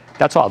year.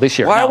 That's all this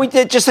year. Why are we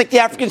just like the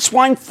African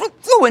swine flu?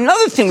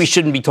 Another thing we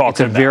shouldn't be talking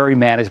about. It's a very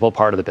manageable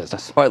part of the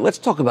business. All right, let's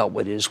talk about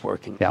what is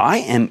working. Yeah. I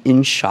am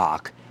in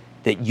shock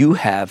that you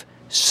have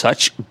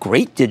such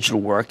great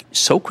digital work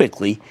so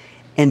quickly,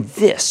 and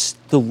this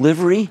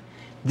delivery,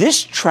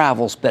 this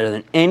travels better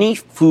than any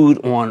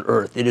food on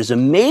earth. It is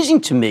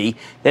amazing to me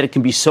that it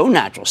can be so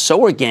natural,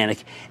 so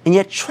organic, and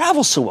yet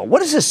travel so well.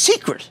 What is the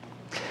secret?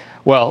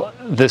 Well,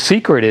 the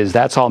secret is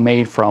that's all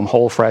made from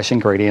whole, fresh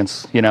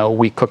ingredients. You know,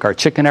 we cook our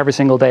chicken every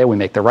single day. We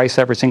make the rice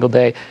every single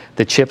day.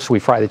 The chips, we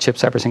fry the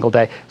chips every single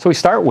day. So we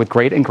start with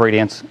great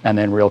ingredients and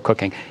then real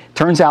cooking.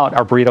 Turns out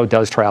our burrito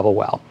does travel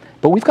well.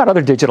 But we've got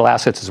other digital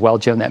assets as well,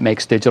 Jim, that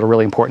makes digital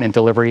really important and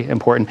delivery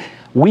important.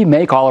 We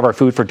make all of our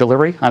food for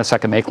delivery on a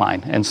second make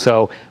line. And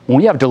so when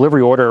we have a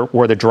delivery order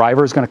where the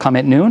driver is going to come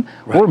at noon,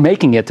 we're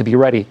making it to be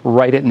ready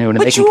right at noon. And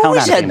but they can count on it.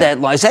 But you always had that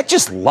line. Is that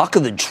just luck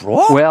of the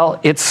draw? Well,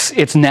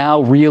 it's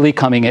now really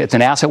coming. It's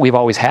an asset we've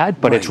always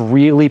had, but it's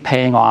really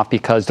paying off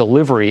because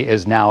delivery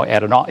is now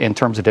in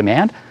terms of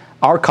demand.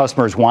 Our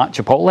customers want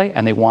Chipotle,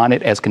 and they want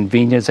it as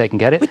convenient as they can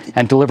get it,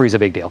 and delivery is a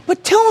big deal.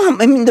 But tell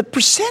them, I mean, the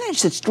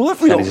percentage that's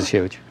delivery. Percentage is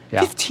huge. Yeah.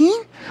 15?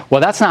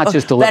 Well, that's not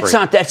just delivery.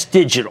 That's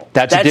digital.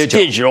 That's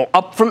digital.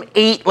 Up from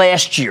 8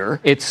 last year.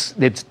 It's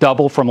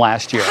double from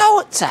last year.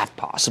 How is that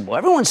possible?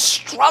 Everyone's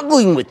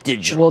struggling with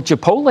digital. Well,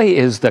 Chipotle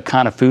is the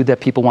kind of food that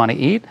people want to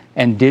eat,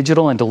 and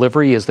digital and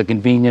delivery is the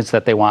convenience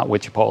that they want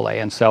with Chipotle.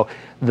 And so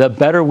the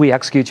better we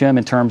execute, Jim,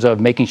 in terms of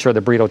making sure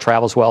the burrito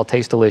travels well,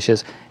 tastes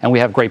delicious, and we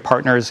have great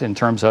partners in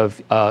terms of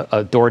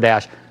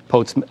DoorDash,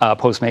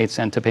 Postmates,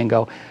 and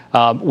Topingo.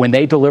 When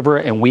they deliver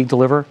and we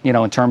deliver,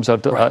 in terms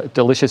of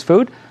delicious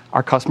food,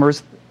 our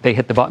customers, they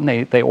hit the button,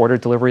 they order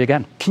delivery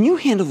again. Can you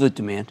handle the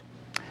demand?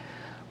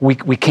 We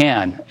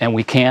can, and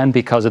we can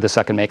because of the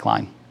second make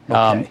line.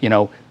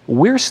 Okay.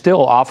 We're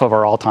still off of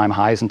our all-time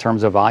highs in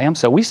terms of volume,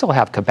 so we still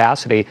have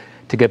capacity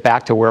to get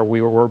back to where we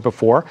were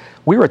before.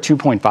 We were a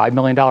 $2.5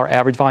 million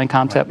average volume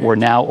concept. We're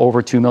now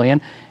over $2 million.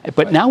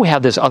 But now we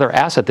have this other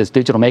asset, this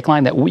digital make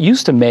line that we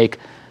used to make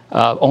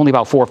only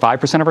about 4 or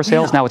 5% of our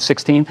sales. Now it's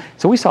 16.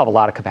 So we still have a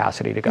lot of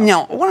capacity to go.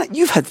 Now,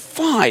 you've had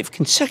 5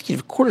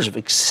 consecutive quarters of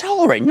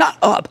accelerating, not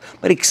up,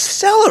 but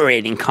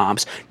accelerating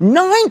comps.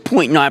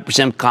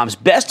 9.9% comps,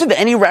 best of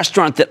any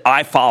restaurant that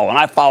I follow, and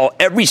I follow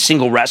every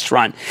single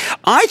restaurant.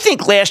 I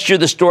think last year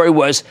the story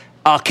was,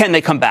 can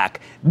they come back?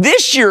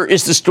 This year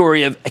is the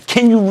story of,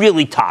 can you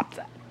really top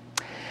that?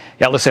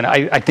 Yeah, listen,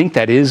 I think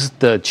that is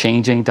the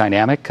changing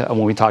dynamic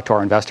when we talk to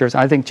our investors.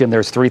 And I think, Jim,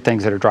 there's 3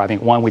 things that are driving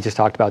it. One, we just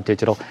talked about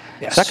digital.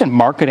 Yes. Second,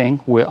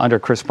 marketing under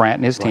Chris Brandt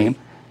and his team,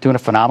 doing a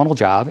phenomenal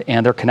job,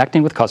 and they're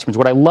connecting with customers.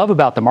 What I love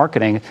about the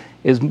marketing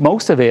is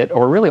most of it,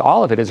 or really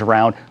all of it, is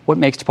around what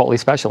makes Chipotle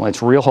special. And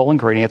it's real whole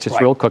ingredients,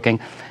 it's real cooking.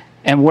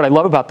 And what I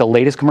love about the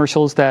latest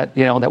commercials that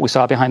we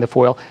saw behind the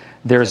foil,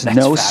 there's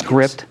no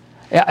script.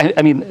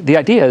 I mean, the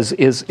idea is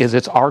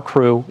it's our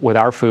crew with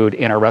our food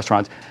in our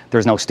restaurants.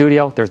 There's no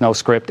studio, there's no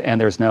script,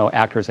 and there's no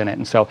actors in it.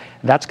 And so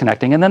that's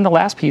connecting. And then the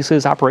last piece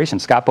is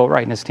operations. Scott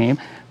Boatwright and his team,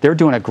 they're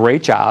doing a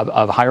great job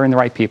of hiring the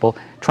right people,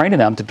 training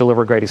them to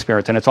deliver a great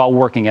experience, and it's all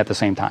working at the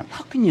same time.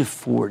 How can you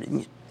afford,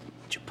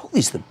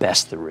 Chipotle's the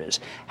best there is.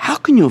 How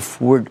can you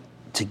afford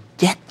to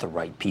get the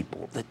right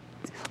people? The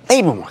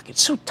labor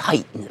market's so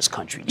tight in this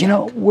country, Jack. You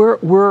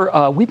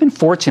know, we've been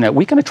fortunate.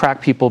 We can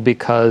attract people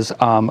because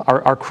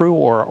our crew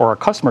or our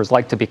customers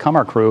like to become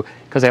our crew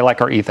because they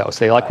like our ethos.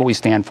 They like what we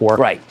stand for.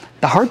 Right.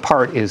 The hard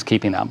part is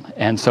keeping them.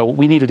 And so what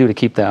we need to do to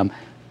keep them,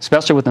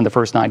 especially within the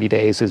first 90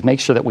 days, is make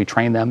sure that we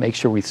train them, make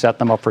sure we set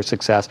them up for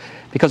success.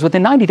 Because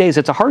within 90 days,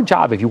 it's a hard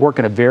job if you work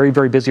in a very,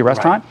 very busy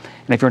restaurant. Right.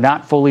 And if you're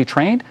not fully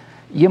trained,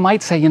 you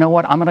might say, you know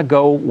what, I'm going to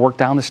go work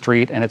down the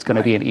street and it's going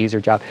to be an easier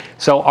job.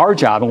 So our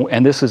job,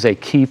 and this is a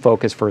key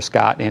focus for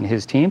Scott and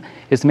his team,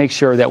 is to make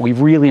sure that we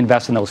really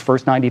invest in those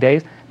first 90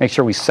 days, make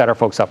sure we set our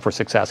folks up for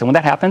success. And when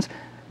that happens,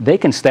 they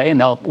can stay and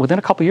within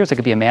a couple of years, they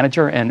could be a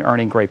manager and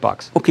earning great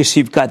bucks. Okay, so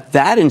you've got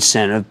that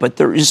incentive, but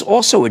there is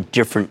also a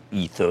different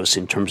ethos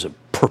in terms of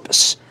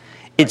purpose.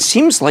 It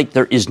seems like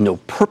there is no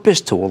purpose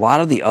to a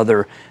lot of the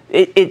other.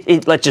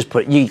 Let's just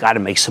put it, you got to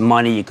make some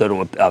money, you go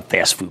to a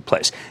fast food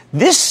place.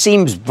 This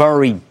seems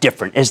very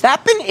different. Has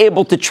that been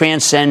able to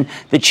transcend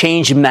the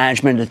change in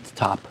management at the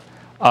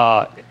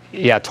top?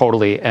 Yeah,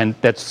 totally. And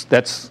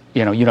that's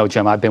you know,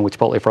 Jim, I've been with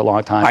Chipotle for a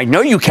long time. I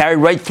know you carried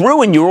right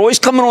through, and you're always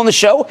coming on the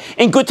show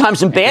in good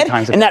times and bad,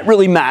 and that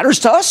really matters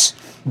to us.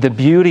 The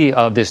beauty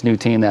of this new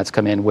team that's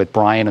come in with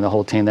Brian and the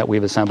whole team that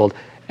we've assembled,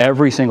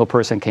 every single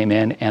person came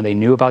in and they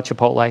knew about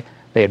Chipotle.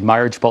 They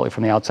admired Chipotle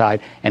from the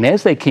outside. And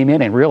as they came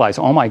in and realized,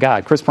 oh, my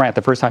God, Chris Brandt,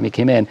 the first time he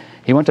came in,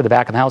 he went to the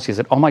back of the house. He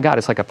said, oh, my God,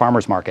 it's like a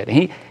farmer's market.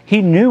 And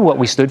he knew what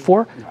we stood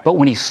for, but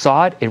when he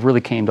saw it, it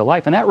really came to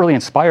life. And that really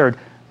inspired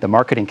the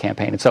marketing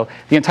campaign. And so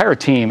the entire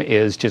team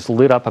is just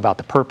lit up about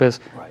the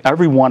purpose. Right.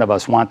 Every one of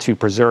us want to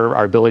preserve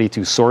our ability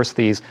to source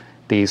these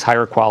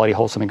higher quality,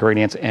 wholesome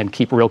ingredients and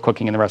keep real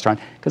cooking in the restaurant,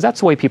 because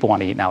that's the way people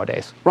want to eat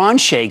nowadays. Ron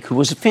Shaich, who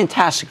was a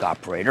fantastic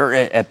operator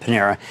at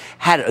Panera,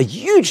 had a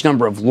huge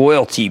number of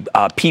loyalty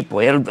people.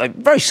 He had a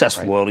very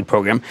successful loyalty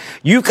program.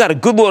 You've got a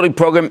good loyalty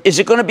program. Is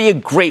it going to be a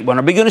great one?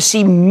 Are we going to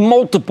see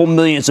multiple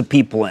millions of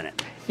people in it?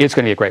 It's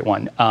going to be a great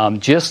one.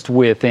 Just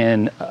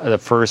within the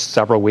first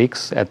several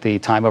weeks at the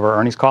time of our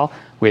earnings call,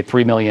 we had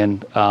 3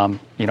 million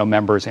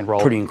members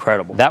enrolled. Pretty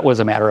incredible. That was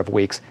a matter of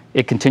weeks.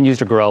 It continues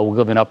to grow.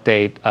 We'll give an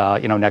update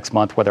next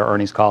month with our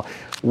earnings call.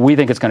 We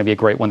think it's going to be a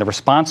great one. The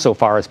response so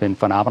far has been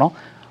phenomenal.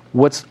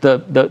 What's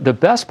the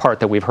best part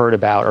that we've heard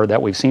about or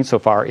that we've seen so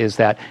far is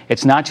that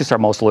it's not just our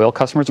most loyal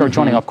customers that are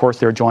joining. Of course,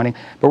 they're joining,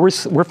 but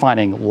we're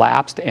finding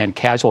lapsed and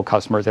casual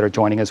customers that are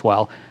joining as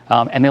well.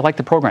 And they like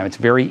the program. It's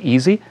very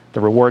easy. The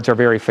rewards are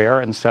very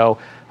fair. And so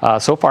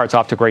far, it's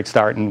off to a great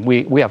start, and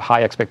we have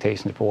high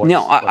expectations for what.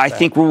 I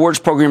think rewards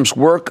programs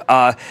work.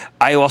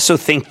 I also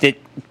think that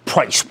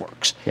price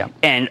works. Yeah.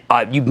 And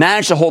you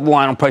managed to hold the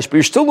line on price, but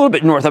you're still a little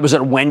bit north. I was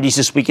at a Wendy's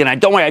this weekend. I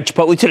had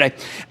Chipotle today,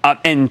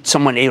 and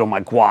someone ate on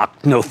my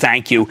guac. No,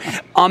 thank you.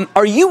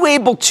 Are you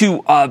able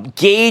to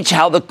gauge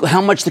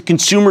how much the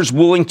consumer's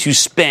willing to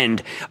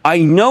spend? I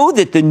know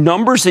that the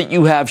numbers that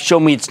you have show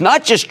me it's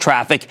not just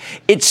traffic,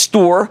 it's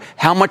store,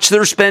 how much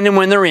they're spending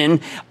when they're in.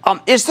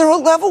 Is there a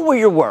level where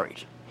you're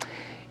worried?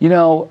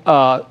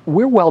 We're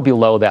well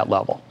below that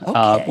level.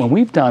 Okay.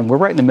 We're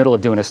right in the middle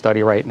of doing a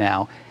study right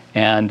now.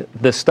 And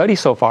the study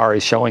so far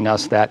is showing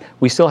us that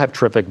we still have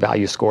terrific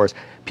value scores.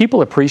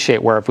 People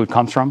appreciate where our food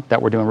comes from,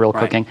 that we're doing real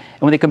cooking.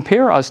 And when they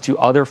compare us to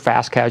other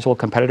fast casual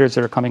competitors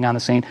that are coming on the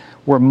scene,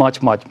 we're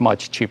much, much,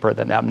 much cheaper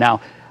than them.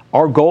 Now,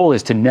 our goal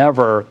is to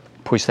never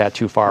push that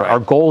too far. Our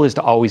goal is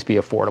to always be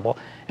affordable.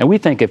 And we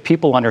think if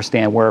people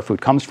understand where our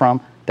food comes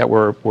from, that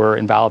we're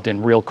involved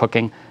in real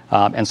cooking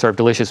and serve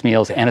delicious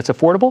meals, and it's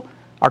affordable,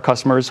 our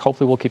customers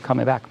hopefully will keep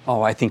coming back.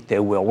 Oh, I think they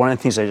will. One of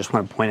the things I just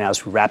want to point out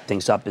as we wrap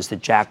things up is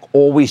that Jack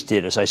always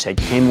did, as I said,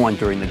 came on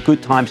during the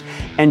good times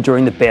and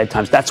during the bad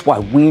times. That's why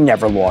we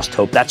never lost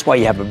hope. That's why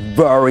you have a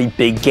very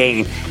big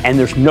gain, and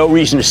there's no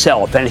reason to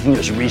sell. If anything,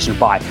 there's a reason to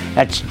buy.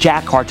 That's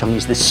Jack Hartung.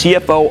 He's the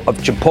CFO of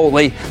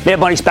Chipotle. Mad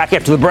Money's back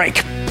after the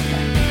break.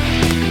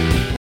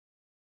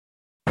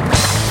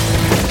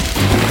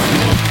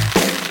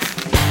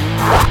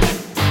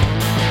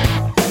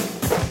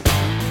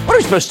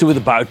 Supposed to do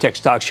with the biotech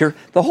stocks here.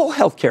 The whole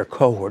healthcare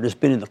cohort has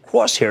been in the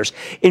crosshairs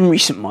in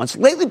recent months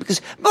lately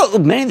because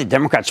many of the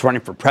Democrats running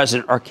for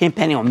president are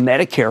campaigning on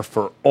Medicare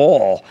for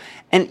all.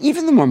 And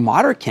even the more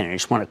moderate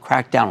candidates want to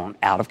crack down on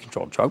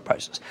out-of-control drug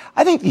prices.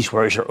 I think these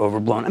worries are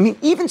overblown. I mean,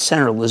 even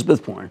Senator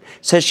Elizabeth Warren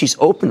says she's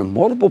open to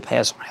multiple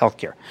paths on health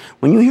care.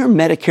 When you hear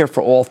Medicare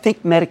for all,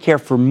 think Medicare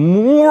for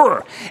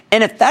more.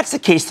 And if that's the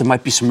case, there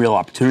might be some real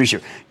opportunities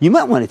here. You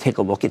might want to take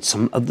a look at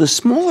some of the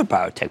smaller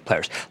biotech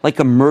players, like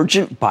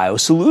Emergent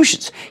Biosolutions.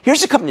 solutions.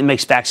 Here's a company that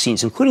makes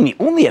vaccines, including the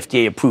only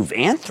FDA-approved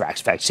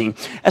anthrax vaccine,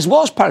 as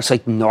well as products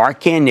like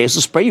Narcan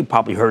nasal spray. You've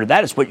probably heard of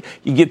that. It's what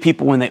you give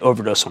people when they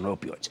overdose on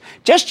opioids.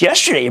 Just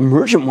yesterday,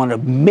 Emergent won a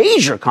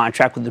major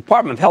contract with the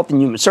Department of Health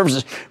and Human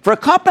Services for a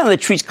compound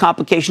that treats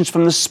complications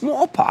from the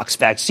smallpox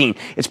vaccine.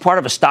 It's part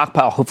of a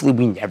stockpile. Hopefully,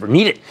 we never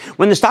need it.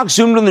 When the stock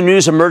zoomed on the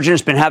news, Emergent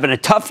has been having a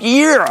tough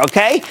year,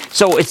 okay?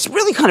 So it's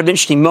really kind of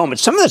interesting moment.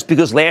 Some of that's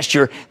because last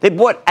year they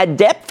bought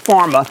Adept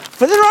Pharma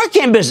for the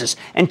Narcan business,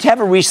 and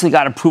Teva recently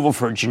got approval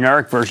for a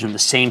generic version of the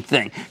same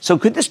thing. So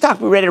could the stock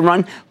be ready to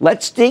run?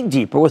 Let's dig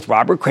deeper with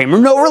Robert Kramer,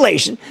 no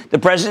relation, the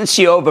president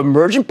and CEO of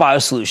Emergent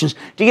Biosolutions,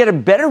 to get a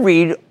better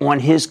read on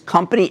his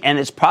company and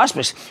its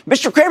prospects.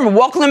 Mr. Kramer,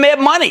 welcome to Mad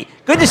Money.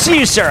 Good to see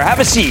you, sir. Have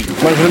a seat.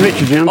 Pleasure to meet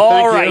you, Jim.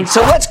 All right,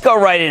 so let's go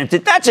right into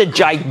it. That's a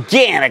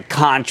gigantic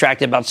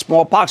contract about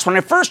smallpox. When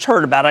I first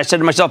heard about it, I said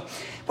to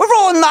myself, we're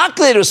all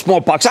inoculated with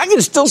smallpox. I can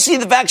still see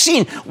the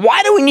vaccine.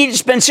 Why do we need to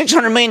spend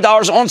 $600 million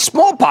on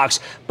smallpox?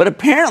 But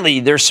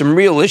apparently there's some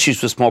real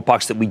issues with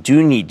smallpox that we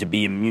do need to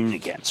be immune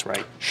against,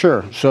 right?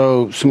 Sure.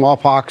 So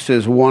smallpox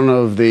is one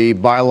of the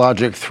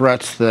biologic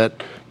threats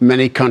that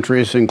many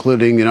countries,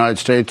 including the United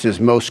States, is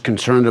most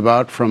concerned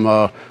about from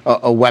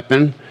a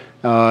weapon.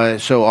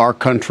 So our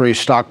country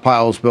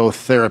stockpiles both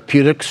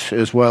therapeutics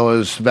as well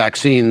as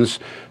vaccines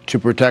to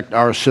protect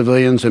our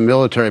civilians and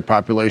military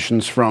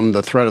populations from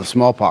the threat of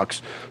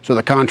smallpox. So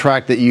the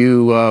contract that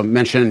you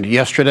mentioned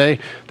yesterday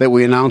that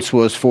we announced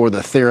was for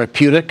the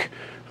therapeutic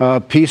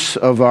piece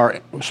of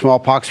our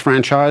smallpox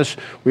franchise.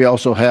 We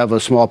also have a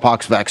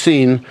smallpox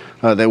vaccine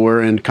that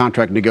we're in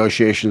contract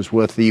negotiations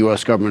with the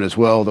U.S. government as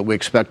well that we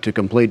expect to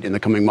complete in the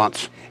coming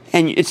months.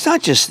 And it's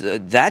not just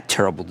that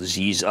terrible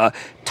disease,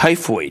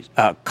 typhoid,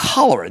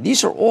 cholera.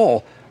 These are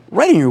all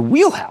right in your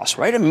wheelhouse,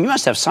 right? I mean, you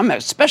must have some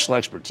special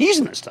expertise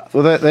in this stuff.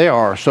 Well, they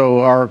are.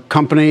 So our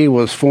company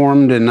was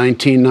formed in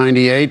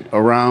 1998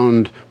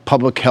 around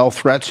public health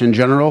threats in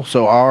general.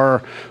 So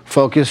our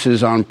focus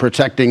is on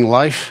protecting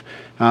life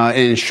and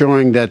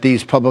ensuring that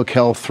these public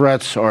health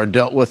threats are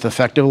dealt with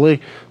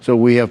effectively. So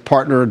we have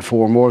partnered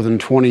for more than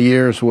 20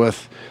 years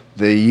with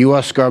the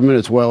U.S. government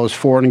as well as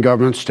foreign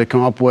governments to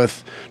come up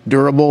with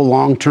durable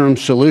long-term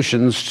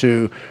solutions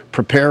to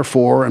prepare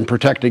for and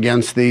protect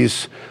against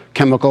these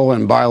chemical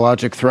and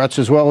biologic threats,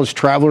 as well as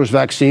travelers'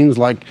 vaccines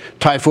like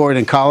typhoid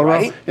and cholera,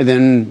 right. And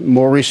then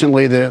more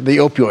recently the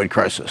opioid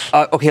crisis.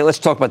 Okay, let's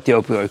talk about the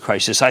opioid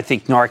crisis. I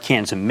think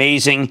Narcan's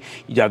amazing.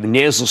 You have a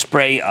nasal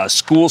spray,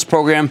 schools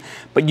program,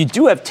 but you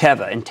do have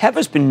Teva, and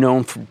Teva's been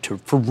known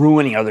for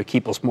ruining other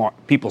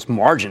people's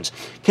margins.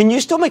 Can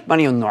you still make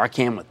money on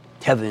Narcan with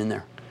Teva in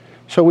there?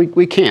 So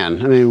we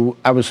can. I mean,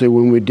 obviously,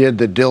 when we did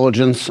the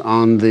diligence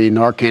on the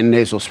Narcan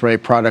nasal spray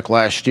product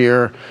last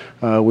year,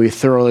 we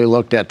thoroughly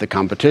looked at the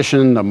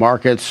competition, the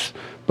markets,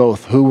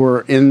 both who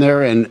were in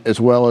there and as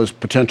well as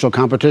potential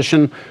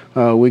competition.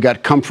 We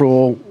got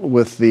comfortable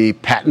with the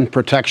patent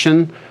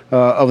protection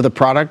of the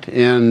product,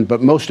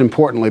 but most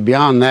importantly,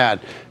 beyond that,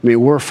 I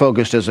mean, we're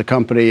focused as a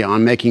company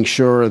on making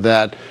sure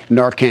that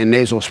Narcan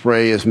nasal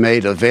spray is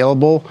made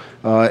available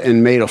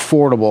and made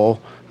affordable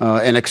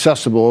and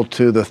accessible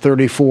to the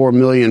 34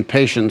 million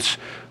patients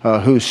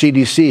who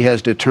CDC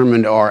has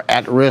determined are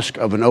at risk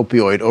of an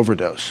opioid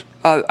overdose.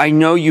 I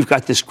know you've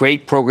got this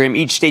great program.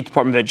 Each state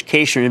department of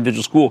education or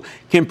individual school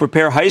can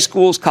prepare high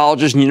schools,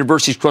 colleges, and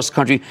universities across the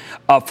country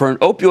for an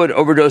opioid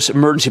overdose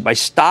emergency by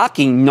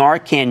stocking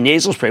Narcan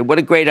nasal spray. What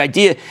a great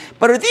idea.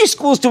 But are these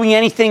schools doing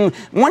anything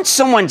once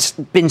someone's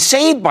been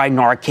saved by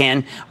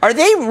Narcan? Are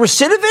they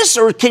recidivists,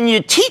 or can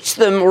you teach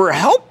them or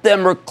help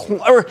them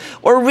or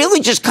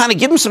really just kind of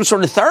give them some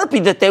sort of therapy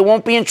that they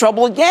won't be in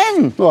trouble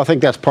again? Well, I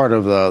think that's part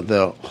of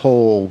the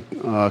whole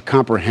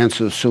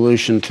comprehensive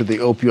solution to the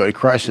opioid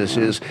crisis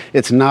is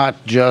it's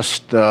not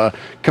just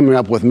coming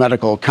up with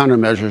medical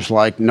countermeasures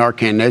like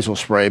Narcan nasal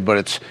spray,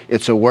 but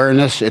it's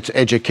awareness, it's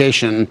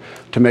education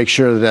to make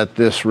sure that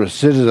this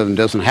recidivism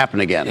doesn't happen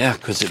again. Yeah,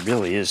 because it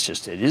really is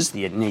it is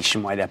the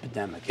nationwide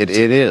epidemic. It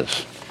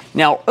is.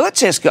 Now, I want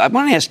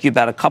to ask you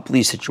about a couple of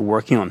these that you're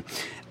working on.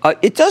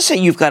 It does say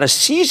you've got a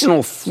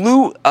seasonal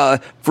flu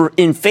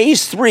in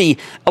phase 3.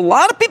 A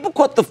lot of people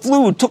caught the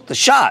flu and took the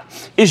shot.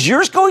 Is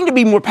yours going to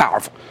be more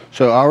powerful?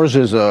 So ours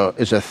is a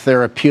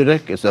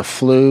therapeutic. It's a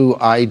flu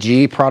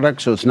IG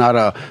product. So it's not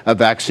a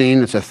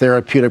vaccine. It's a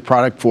therapeutic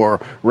product for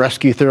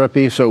rescue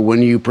therapy. So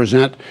when you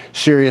present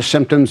serious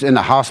symptoms in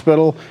the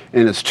hospital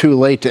and it's too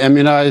late to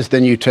immunize,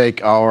 then you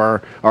take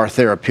our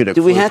therapeutic flu product.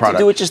 Do we have to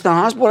do it just in the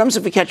hospital? What happens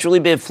if we catch really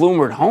bad flu and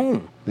we're at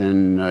home?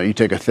 Then you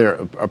take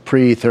a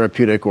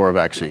pre-therapeutic or a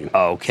vaccine.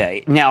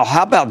 Okay. Now,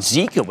 how about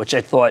Zika, which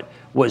I thought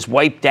was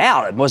wiped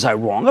out? Was I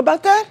wrong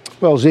about that?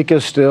 Well, Zika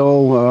is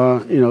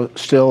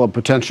still a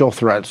potential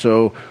threat.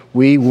 So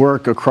we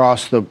work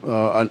across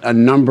a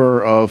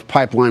number of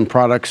pipeline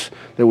products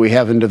that we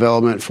have in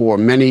development for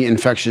many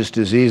infectious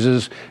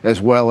diseases,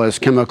 as well as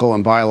chemical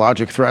and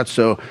biologic threats.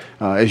 So,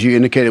 as you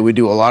indicated, we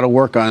do a lot of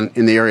work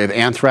in the area of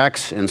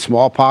anthrax and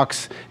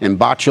smallpox and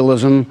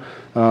botulism.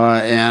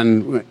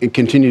 and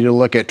continue to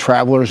look at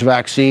travelers'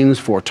 vaccines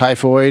for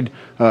typhoid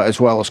as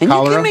well as cholera.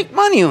 And you can make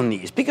money on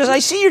these because I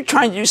see you're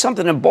trying to do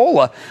something in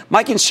Ebola.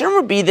 My concern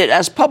would be that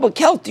as public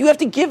health, you have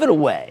to give it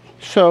away.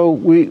 So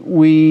we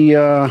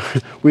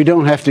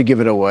don't have to give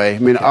it away. I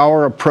mean,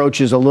 our approach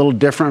is a little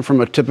different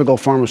from a typical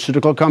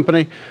pharmaceutical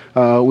company.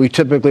 We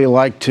typically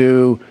like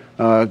to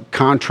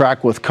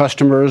contract with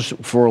customers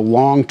for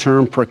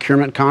long-term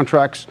procurement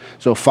contracts,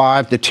 so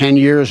 5 to 10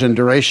 years in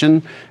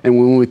duration. And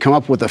when we come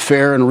up with a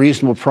fair and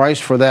reasonable price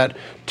for that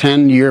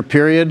 10-year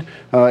period,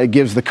 it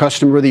gives the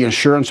customer the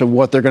assurance of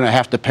what they're going to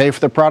have to pay for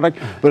the product,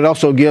 but it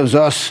also gives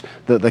us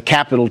the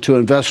capital to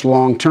invest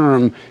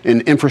long-term in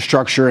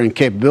infrastructure and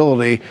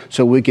capability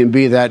so we can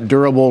be that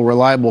durable,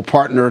 reliable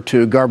partner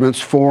to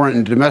governments, foreign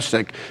and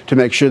domestic, to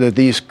make sure that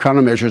these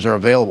countermeasures are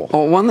available.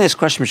 Well, one last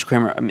question, Mr.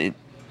 Cramer. I mean,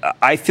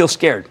 I feel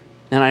scared.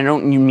 And I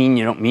don't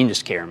you don't mean to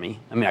scare me.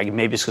 I mean,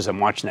 maybe it's because I'm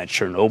watching that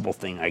Chernobyl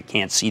thing. I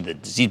can't see the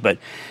disease. But,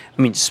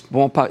 I mean,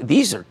 smallpox,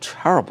 these are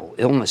terrible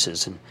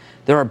illnesses. And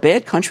there are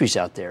bad countries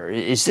out there.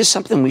 Is this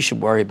something we should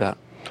worry about?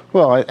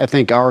 Well, I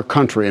think our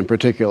country in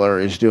particular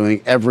is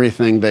doing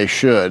everything they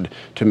should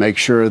to make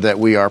sure that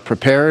we are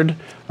prepared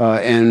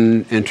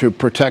and to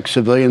protect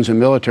civilians and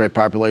military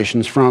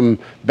populations from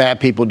bad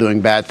people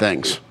doing bad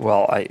things.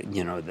 Well,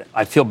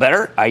 I feel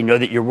better. I know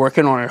that you're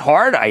working on it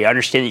hard. I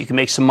understand that you can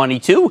make some money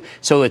too.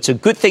 So it's a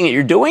good thing that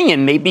you're doing,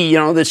 and maybe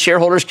the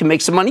shareholders can make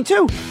some money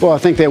too. Well, I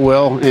think they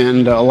will,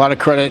 and a lot of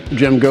credit,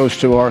 Jim, goes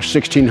to our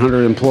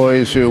 1,600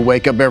 employees who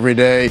wake up every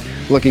day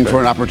looking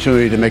for an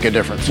opportunity to make a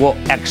difference. Well,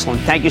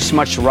 excellent. Thank you so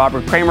much to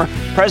Robert Cramer,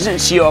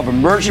 President and CEO of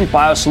Emergent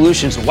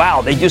Biosolutions.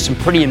 Wow, they do some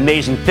pretty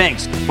amazing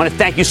things. I want to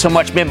thank you so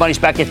much. Mad Money's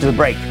back after the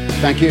break.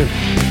 Thank you.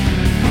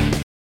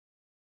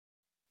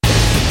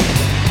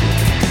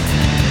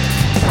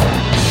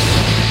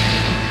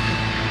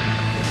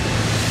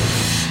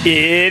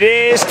 It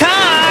is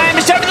time.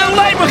 It's time for the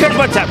light record.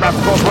 What's that?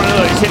 Rapid calls one of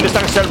those. Hit the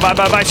stock started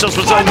by sales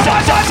for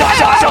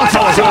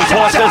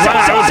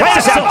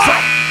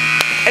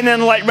and then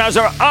the light rounds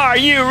are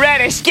you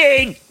ready?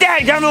 Skate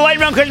down to the light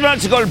round.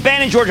 Let's go to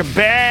Ben in Georgia.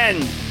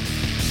 Ben.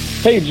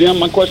 Hey, Jim,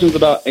 my question's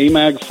about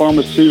AMAG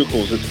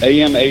Pharmaceuticals. It's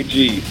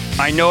AMAG.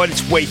 I know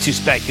it's way too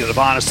speculative,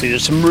 honestly.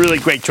 There's some really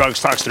great drug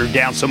stocks that are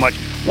down so much.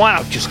 Why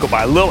not just go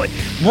buy Lilly?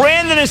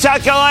 Brandon in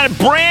South Carolina.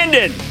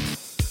 Brandon.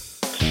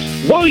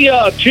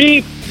 Booyah,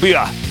 Chief.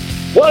 Booyah.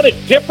 What a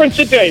difference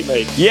a day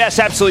makes. Yes,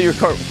 absolutely. You're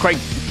correct.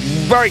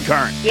 Very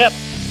current. Yep.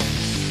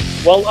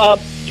 Well,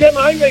 Jim,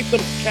 I made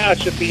some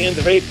cash at the end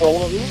of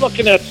April and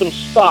looking at some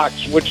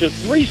stocks which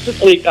have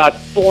recently got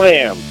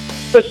slammed,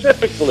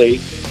 specifically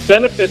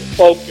Benefit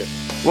Focus.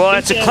 Well,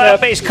 it's a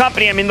cloud-based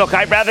company. I mean, look,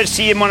 I'd rather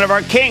see in one of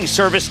our kings.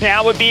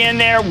 ServiceNow would be in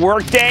there,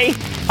 Workday,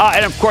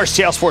 and, of course,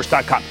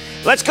 Salesforce.com.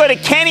 Let's go to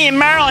Kenny in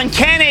Maryland.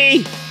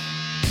 Kenny.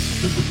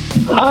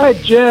 Hi,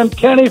 Jim.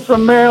 Kenny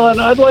from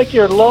Maryland. I'd like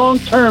your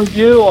long-term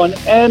view on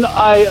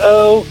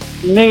NIO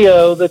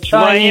Neo, the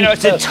Chinese. Well,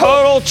 it's a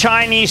total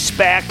Chinese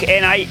spec,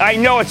 and I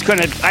know I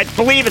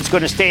believe it's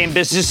going to stay in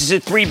business. This is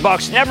at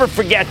 $3. Never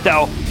forget,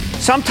 though,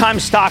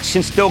 sometimes stocks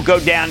can still go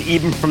down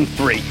even from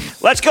 3.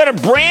 Let's go to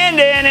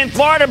Brandon in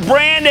Florida.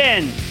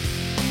 Brandon.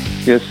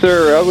 Yes,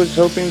 sir. I was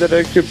hoping that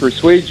I could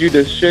persuade you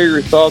to share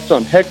your thoughts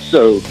on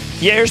Hexo.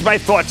 Yeah, here's my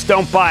thoughts.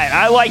 Don't buy it.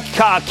 I like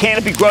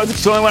Canopy Growth.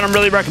 It's the only one I'm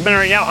really recommending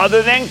right now,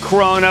 other than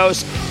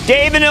Kronos.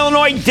 Dave in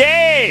Illinois.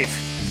 Dave.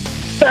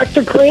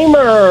 Dr.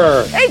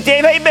 Cramer. Hey,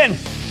 Dave. How you been?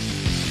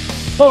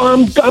 Oh,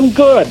 I'm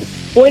good.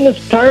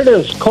 Buenas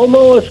tardes.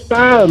 ¿Cómo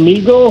está,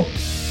 amigo?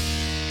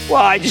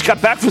 Well, I just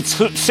got back from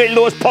St.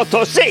 Louis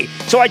Potosi,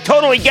 so I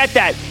totally get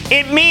that.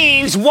 It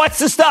means, what's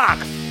the stock?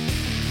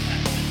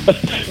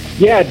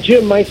 Yeah,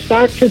 Jim, my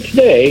stocks for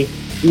today,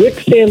 Rick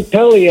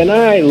Santelli and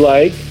I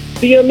like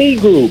CME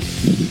Group.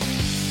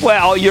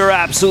 Well, you're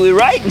absolutely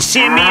right, and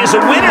CME is a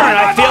winner, and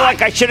I feel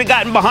like I should have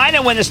gotten behind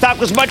it when the stock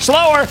was much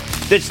lower.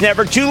 It's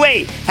never too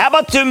late. How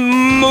about the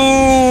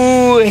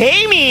Muhammad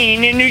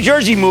in New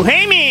Jersey?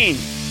 Muhammad.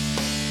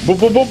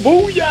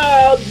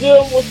 Booyah,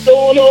 Jim. What's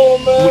going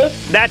on, man?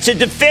 That's a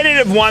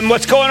definitive one.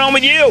 What's going on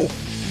with you?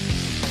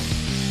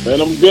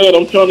 Man, I'm good.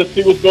 I'm trying to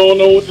see what's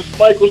going on with this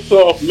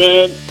Microsoft,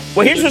 man.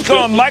 Well, here's what's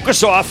going on with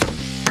Microsoft.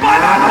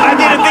 I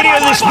did a video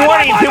this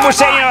morning. People were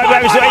saying,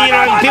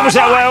 people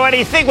said, well, what do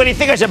you think? What do you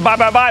think? I said,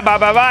 bye.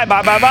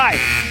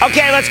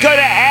 Okay, let's go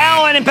to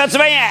Alan in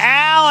Pennsylvania.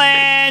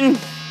 Alan.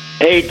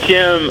 Hey,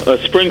 Jim,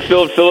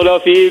 Springfield,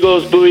 Philadelphia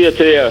Eagles, booyah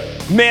to you.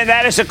 Man,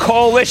 that is a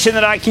coalition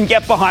that I can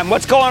get behind.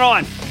 What's going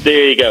on?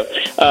 There you go.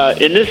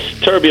 In this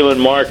turbulent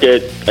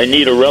market, I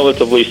need a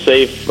relatively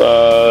safe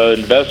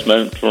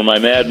investment for my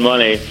mad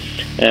money,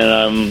 and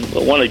I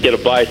want to get a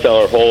buy-sell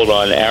or hold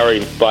on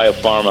Ari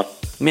Biopharma.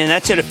 Man,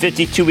 that's at a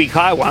 52-week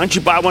high. Why don't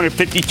you buy one at a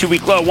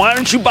 52-week low? Why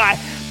don't you buy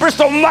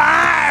Bristol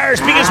Myers?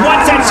 Because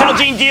once that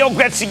Celgene deal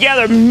gets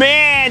together,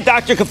 man,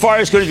 Dr. Kafar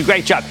is going to do a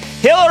great job.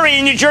 Hillary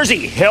in New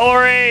Jersey.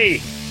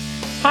 Hillary.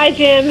 Hi,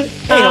 Jim.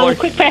 Hey, Hillary.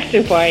 Quick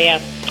question for you.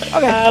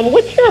 Okay.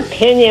 What's your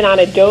opinion on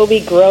Adobe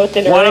growth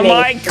and One earnings? of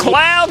my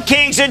cloud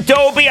kings,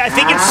 Adobe. I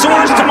think it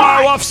soars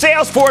tomorrow off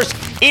Salesforce.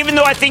 even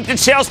though I think that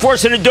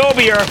Salesforce and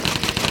Adobe are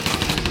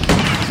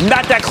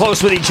not that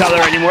close with each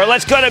other anymore.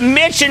 Let's go to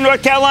Mitch in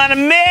North Carolina.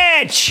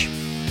 Mitch!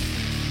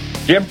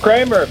 Jim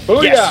Cramer,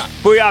 booyah! Yes.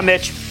 Booyah,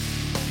 Mitch.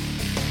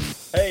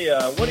 Hey,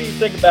 what do you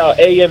think about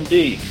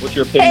AMD? What's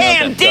your opinion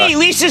on that? AMD,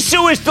 Lisa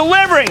Su is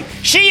delivering.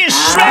 She is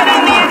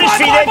shredding the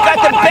industry. They've got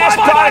the best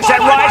products.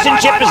 That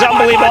Ryzen chip is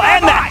unbelievable.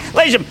 And that,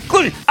 ladies and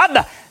gentlemen, on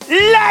the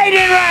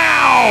lightning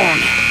round.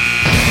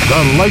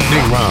 The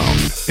lightning round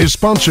is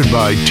sponsored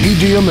by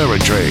TD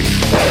Ameritrade.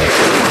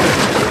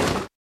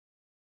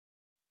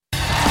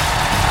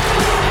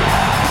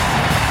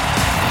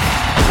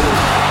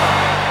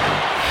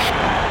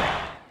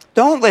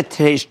 Don't let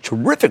today's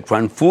terrific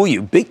run fool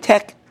you. Big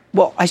tech,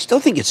 well, I still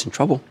think it's in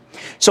trouble.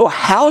 So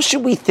how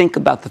should we think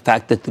about the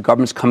fact that the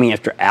government's coming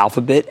after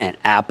Alphabet and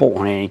Apple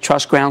on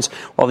antitrust grounds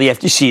while the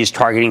FTC is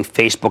targeting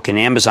Facebook and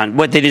Amazon?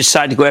 What, they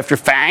decide to go after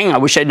FANG? I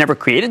wish I'd never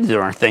created the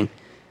darn thing.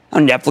 Oh,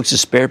 Netflix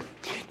is spared.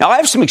 Now, I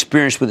have some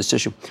experience with this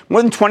issue.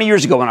 More than 20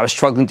 years ago, when I was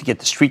struggling to get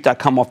the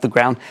Street.com off the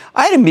ground,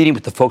 I had a meeting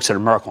with the folks at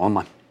America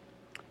Online.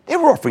 They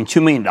were offering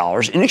 $2 million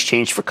in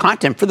exchange for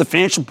content for the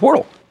financial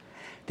portal.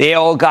 The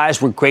AOL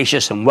guys were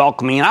gracious and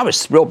welcoming, and I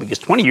was thrilled because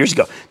 20 years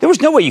ago, there was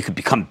no way you could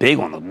become big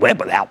on the web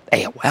without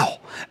AOL.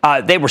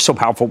 They were so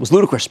powerful, it was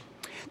ludicrous.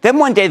 Then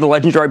one day, the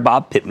legendary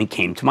Bob Pittman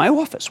came to my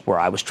office, where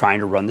I was trying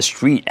to run the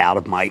street out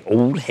of my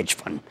old hedge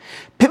fund.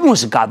 Pittman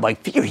was a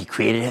godlike figure. He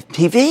created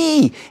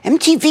MTV.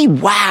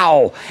 MTV,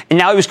 wow. And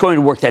now he was going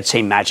to work that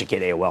same magic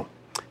at AOL.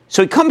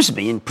 So he comes to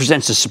me and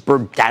presents a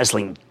superb,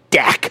 dazzling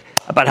deck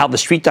about how the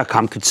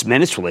Street.com could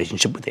cement its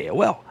relationship with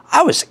AOL.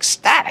 I was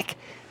ecstatic,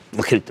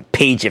 looking at the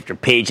page after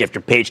page after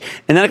page.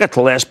 And then I got to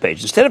the last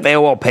page. Instead of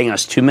AOL paying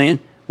us $2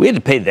 million, we had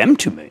to pay them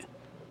 $2 million.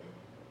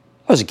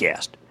 I was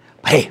aghast.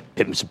 Hey,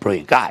 Pittman's a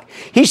brilliant guy.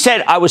 He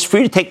said I was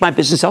free to take my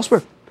business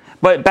elsewhere.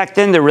 But back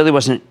then, there really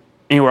wasn't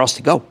anywhere else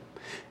to go.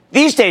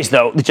 These days,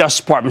 though, the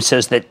Justice Department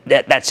says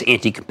that's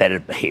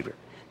anti-competitive behavior.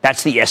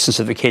 That's the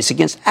essence of the case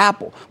against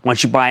Apple.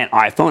 Once you buy an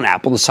iPhone,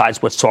 Apple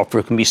decides what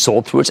software can be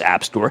sold through its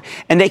app store,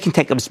 and they can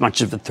take up as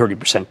much as a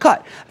 30%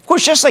 cut. Of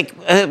course, just like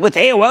with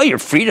AOL, you're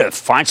free to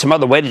find some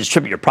other way to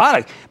distribute your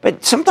product,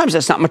 but sometimes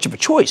that's not much of a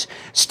choice.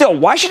 Still,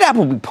 why should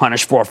Apple be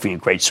punished for offering a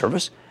great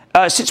service?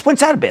 Since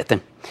when's that a bad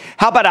thing?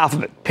 How about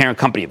Alphabet, parent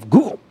company of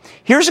Google?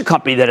 Here's a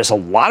company that has a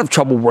lot of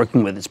trouble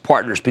working with its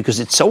partners because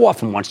it so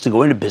often wants to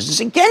go into business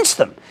against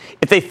them.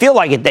 If they feel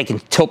like it, they can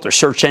tilt their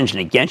search engine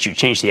against you,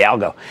 change the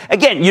algo.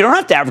 Again, you don't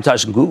have to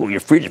advertise on Google. You're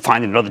free to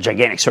find another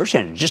gigantic search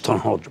engine. Just don't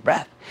hold your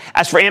breath.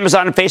 As for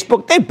Amazon and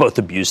Facebook, they both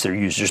abuse their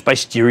users by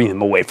steering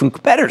them away from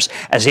competitors,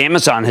 as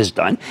Amazon has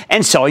done,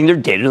 and selling their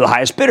data to the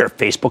highest bidder,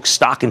 Facebook's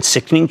stock in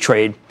sickening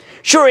trade.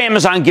 Sure,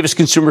 Amazon gives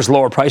consumers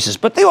lower prices,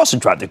 but they also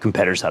drive their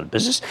competitors out of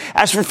business.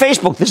 As for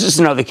Facebook, this is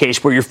another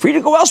case where you're free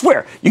to go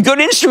elsewhere. You go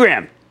to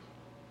Instagram.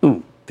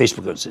 Ooh,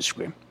 Facebook goes to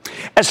Instagram.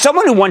 As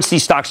someone who wants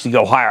these stocks to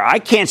go higher, I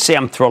can't say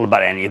I'm thrilled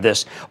about any of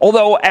this.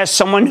 Although, as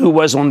someone who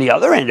was on the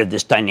other end of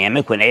this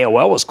dynamic when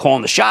AOL was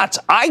calling the shots,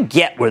 I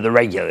get where the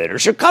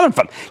regulators are coming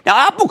from. Now,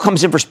 Apple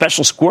comes in for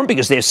special scorn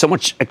because they have so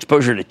much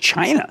exposure to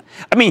China.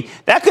 I mean,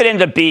 they could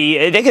end up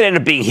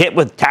being hit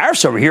with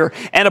tariffs over here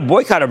and a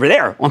boycott over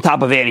there on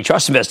top of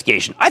antitrust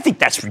investigation. I think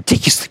that's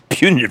ridiculously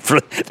punitive for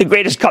the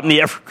greatest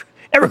company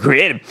ever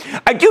created.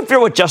 I do fear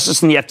what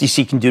Justice and the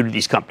FTC can do to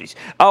these companies.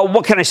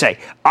 What can I say?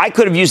 I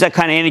could have used that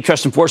kind of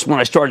antitrust enforcement when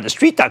I started the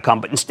Street.com,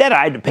 but instead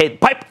I had to pay the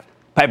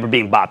piper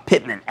being Bob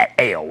Pittman at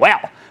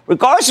AOL.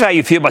 Regardless of how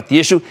you feel about the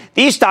issue,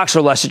 these stocks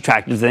are less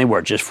attractive than they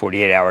were just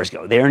 48 hours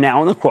ago. They are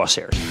now in the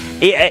crosshairs,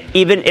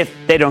 even if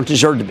they don't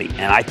deserve to be.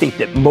 And I think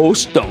that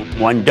most don't.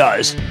 One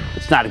does.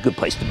 It's not a good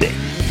place to be.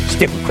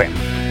 Stick with Cramer.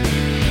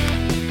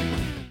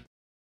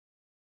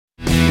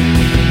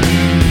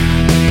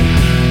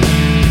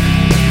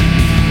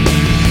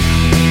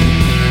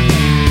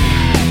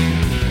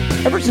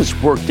 Ever since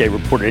Workday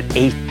reported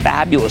a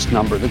fabulous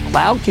number, the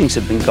Cloud Kings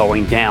have been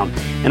going down.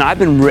 And I've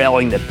been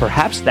railing that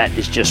perhaps that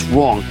is just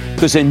wrong,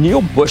 because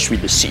Aneel Bhusri,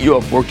 the CEO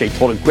of Workday,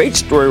 told a great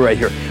story right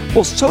here.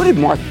 Well, so did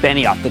Mark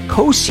Benioff, the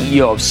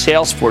co-CEO of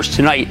Salesforce,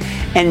 tonight.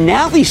 And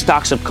now these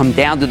stocks have come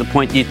down to the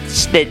point that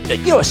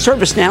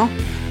ServiceNow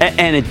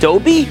and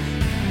Adobe,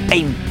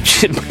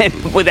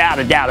 without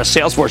a doubt, a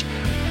Salesforce,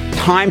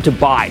 time to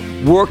buy.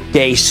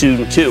 Workday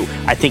soon, too.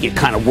 I think it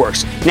kind of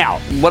works. Now,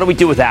 what do we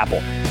do with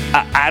Apple?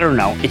 I don't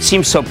know. It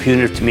seems so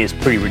punitive to me. It's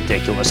pretty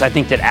ridiculous. I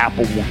think that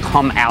Apple will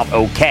come out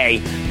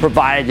okay,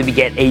 provided we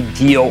get a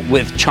deal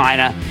with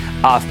China.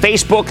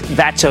 Facebook,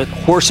 that's a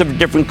horse of a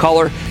different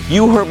color.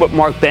 You heard what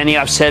Mark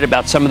Benioff said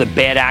about some of the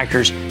bad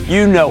actors.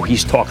 You know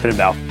he's talking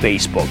about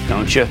Facebook,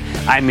 don't you?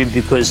 I mean,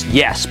 because,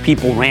 yes,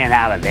 people ran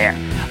out of there.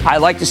 I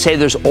like to say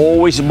there's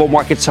always a bull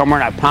market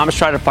somewhere, and I promise to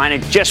try to find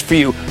it just for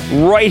you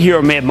right here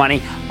on Mad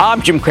Money.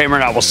 I'm Jim Cramer,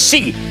 and I will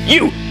see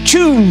you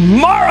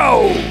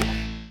tomorrow.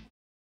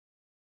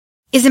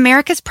 Is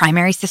America's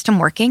primary system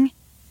working?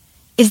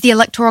 Is the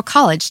Electoral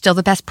College still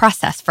the best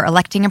process for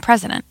electing a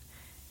president?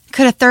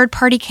 Could a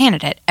third-party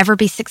candidate ever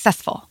be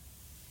successful?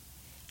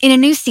 In a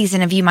new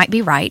season of You Might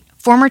Be Right,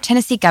 former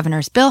Tennessee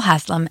governors Bill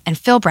Haslam and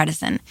Phil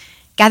Bredesen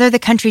gather the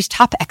country's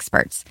top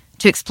experts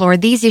to explore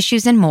these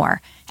issues and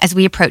more as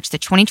we approach the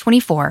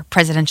 2024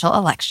 presidential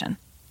election.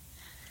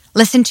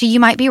 Listen to You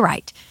Might Be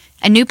Right,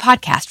 a new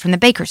podcast from the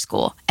Baker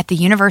School at the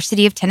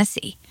University of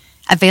Tennessee,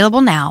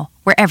 available now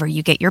wherever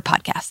you get your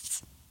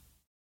podcasts.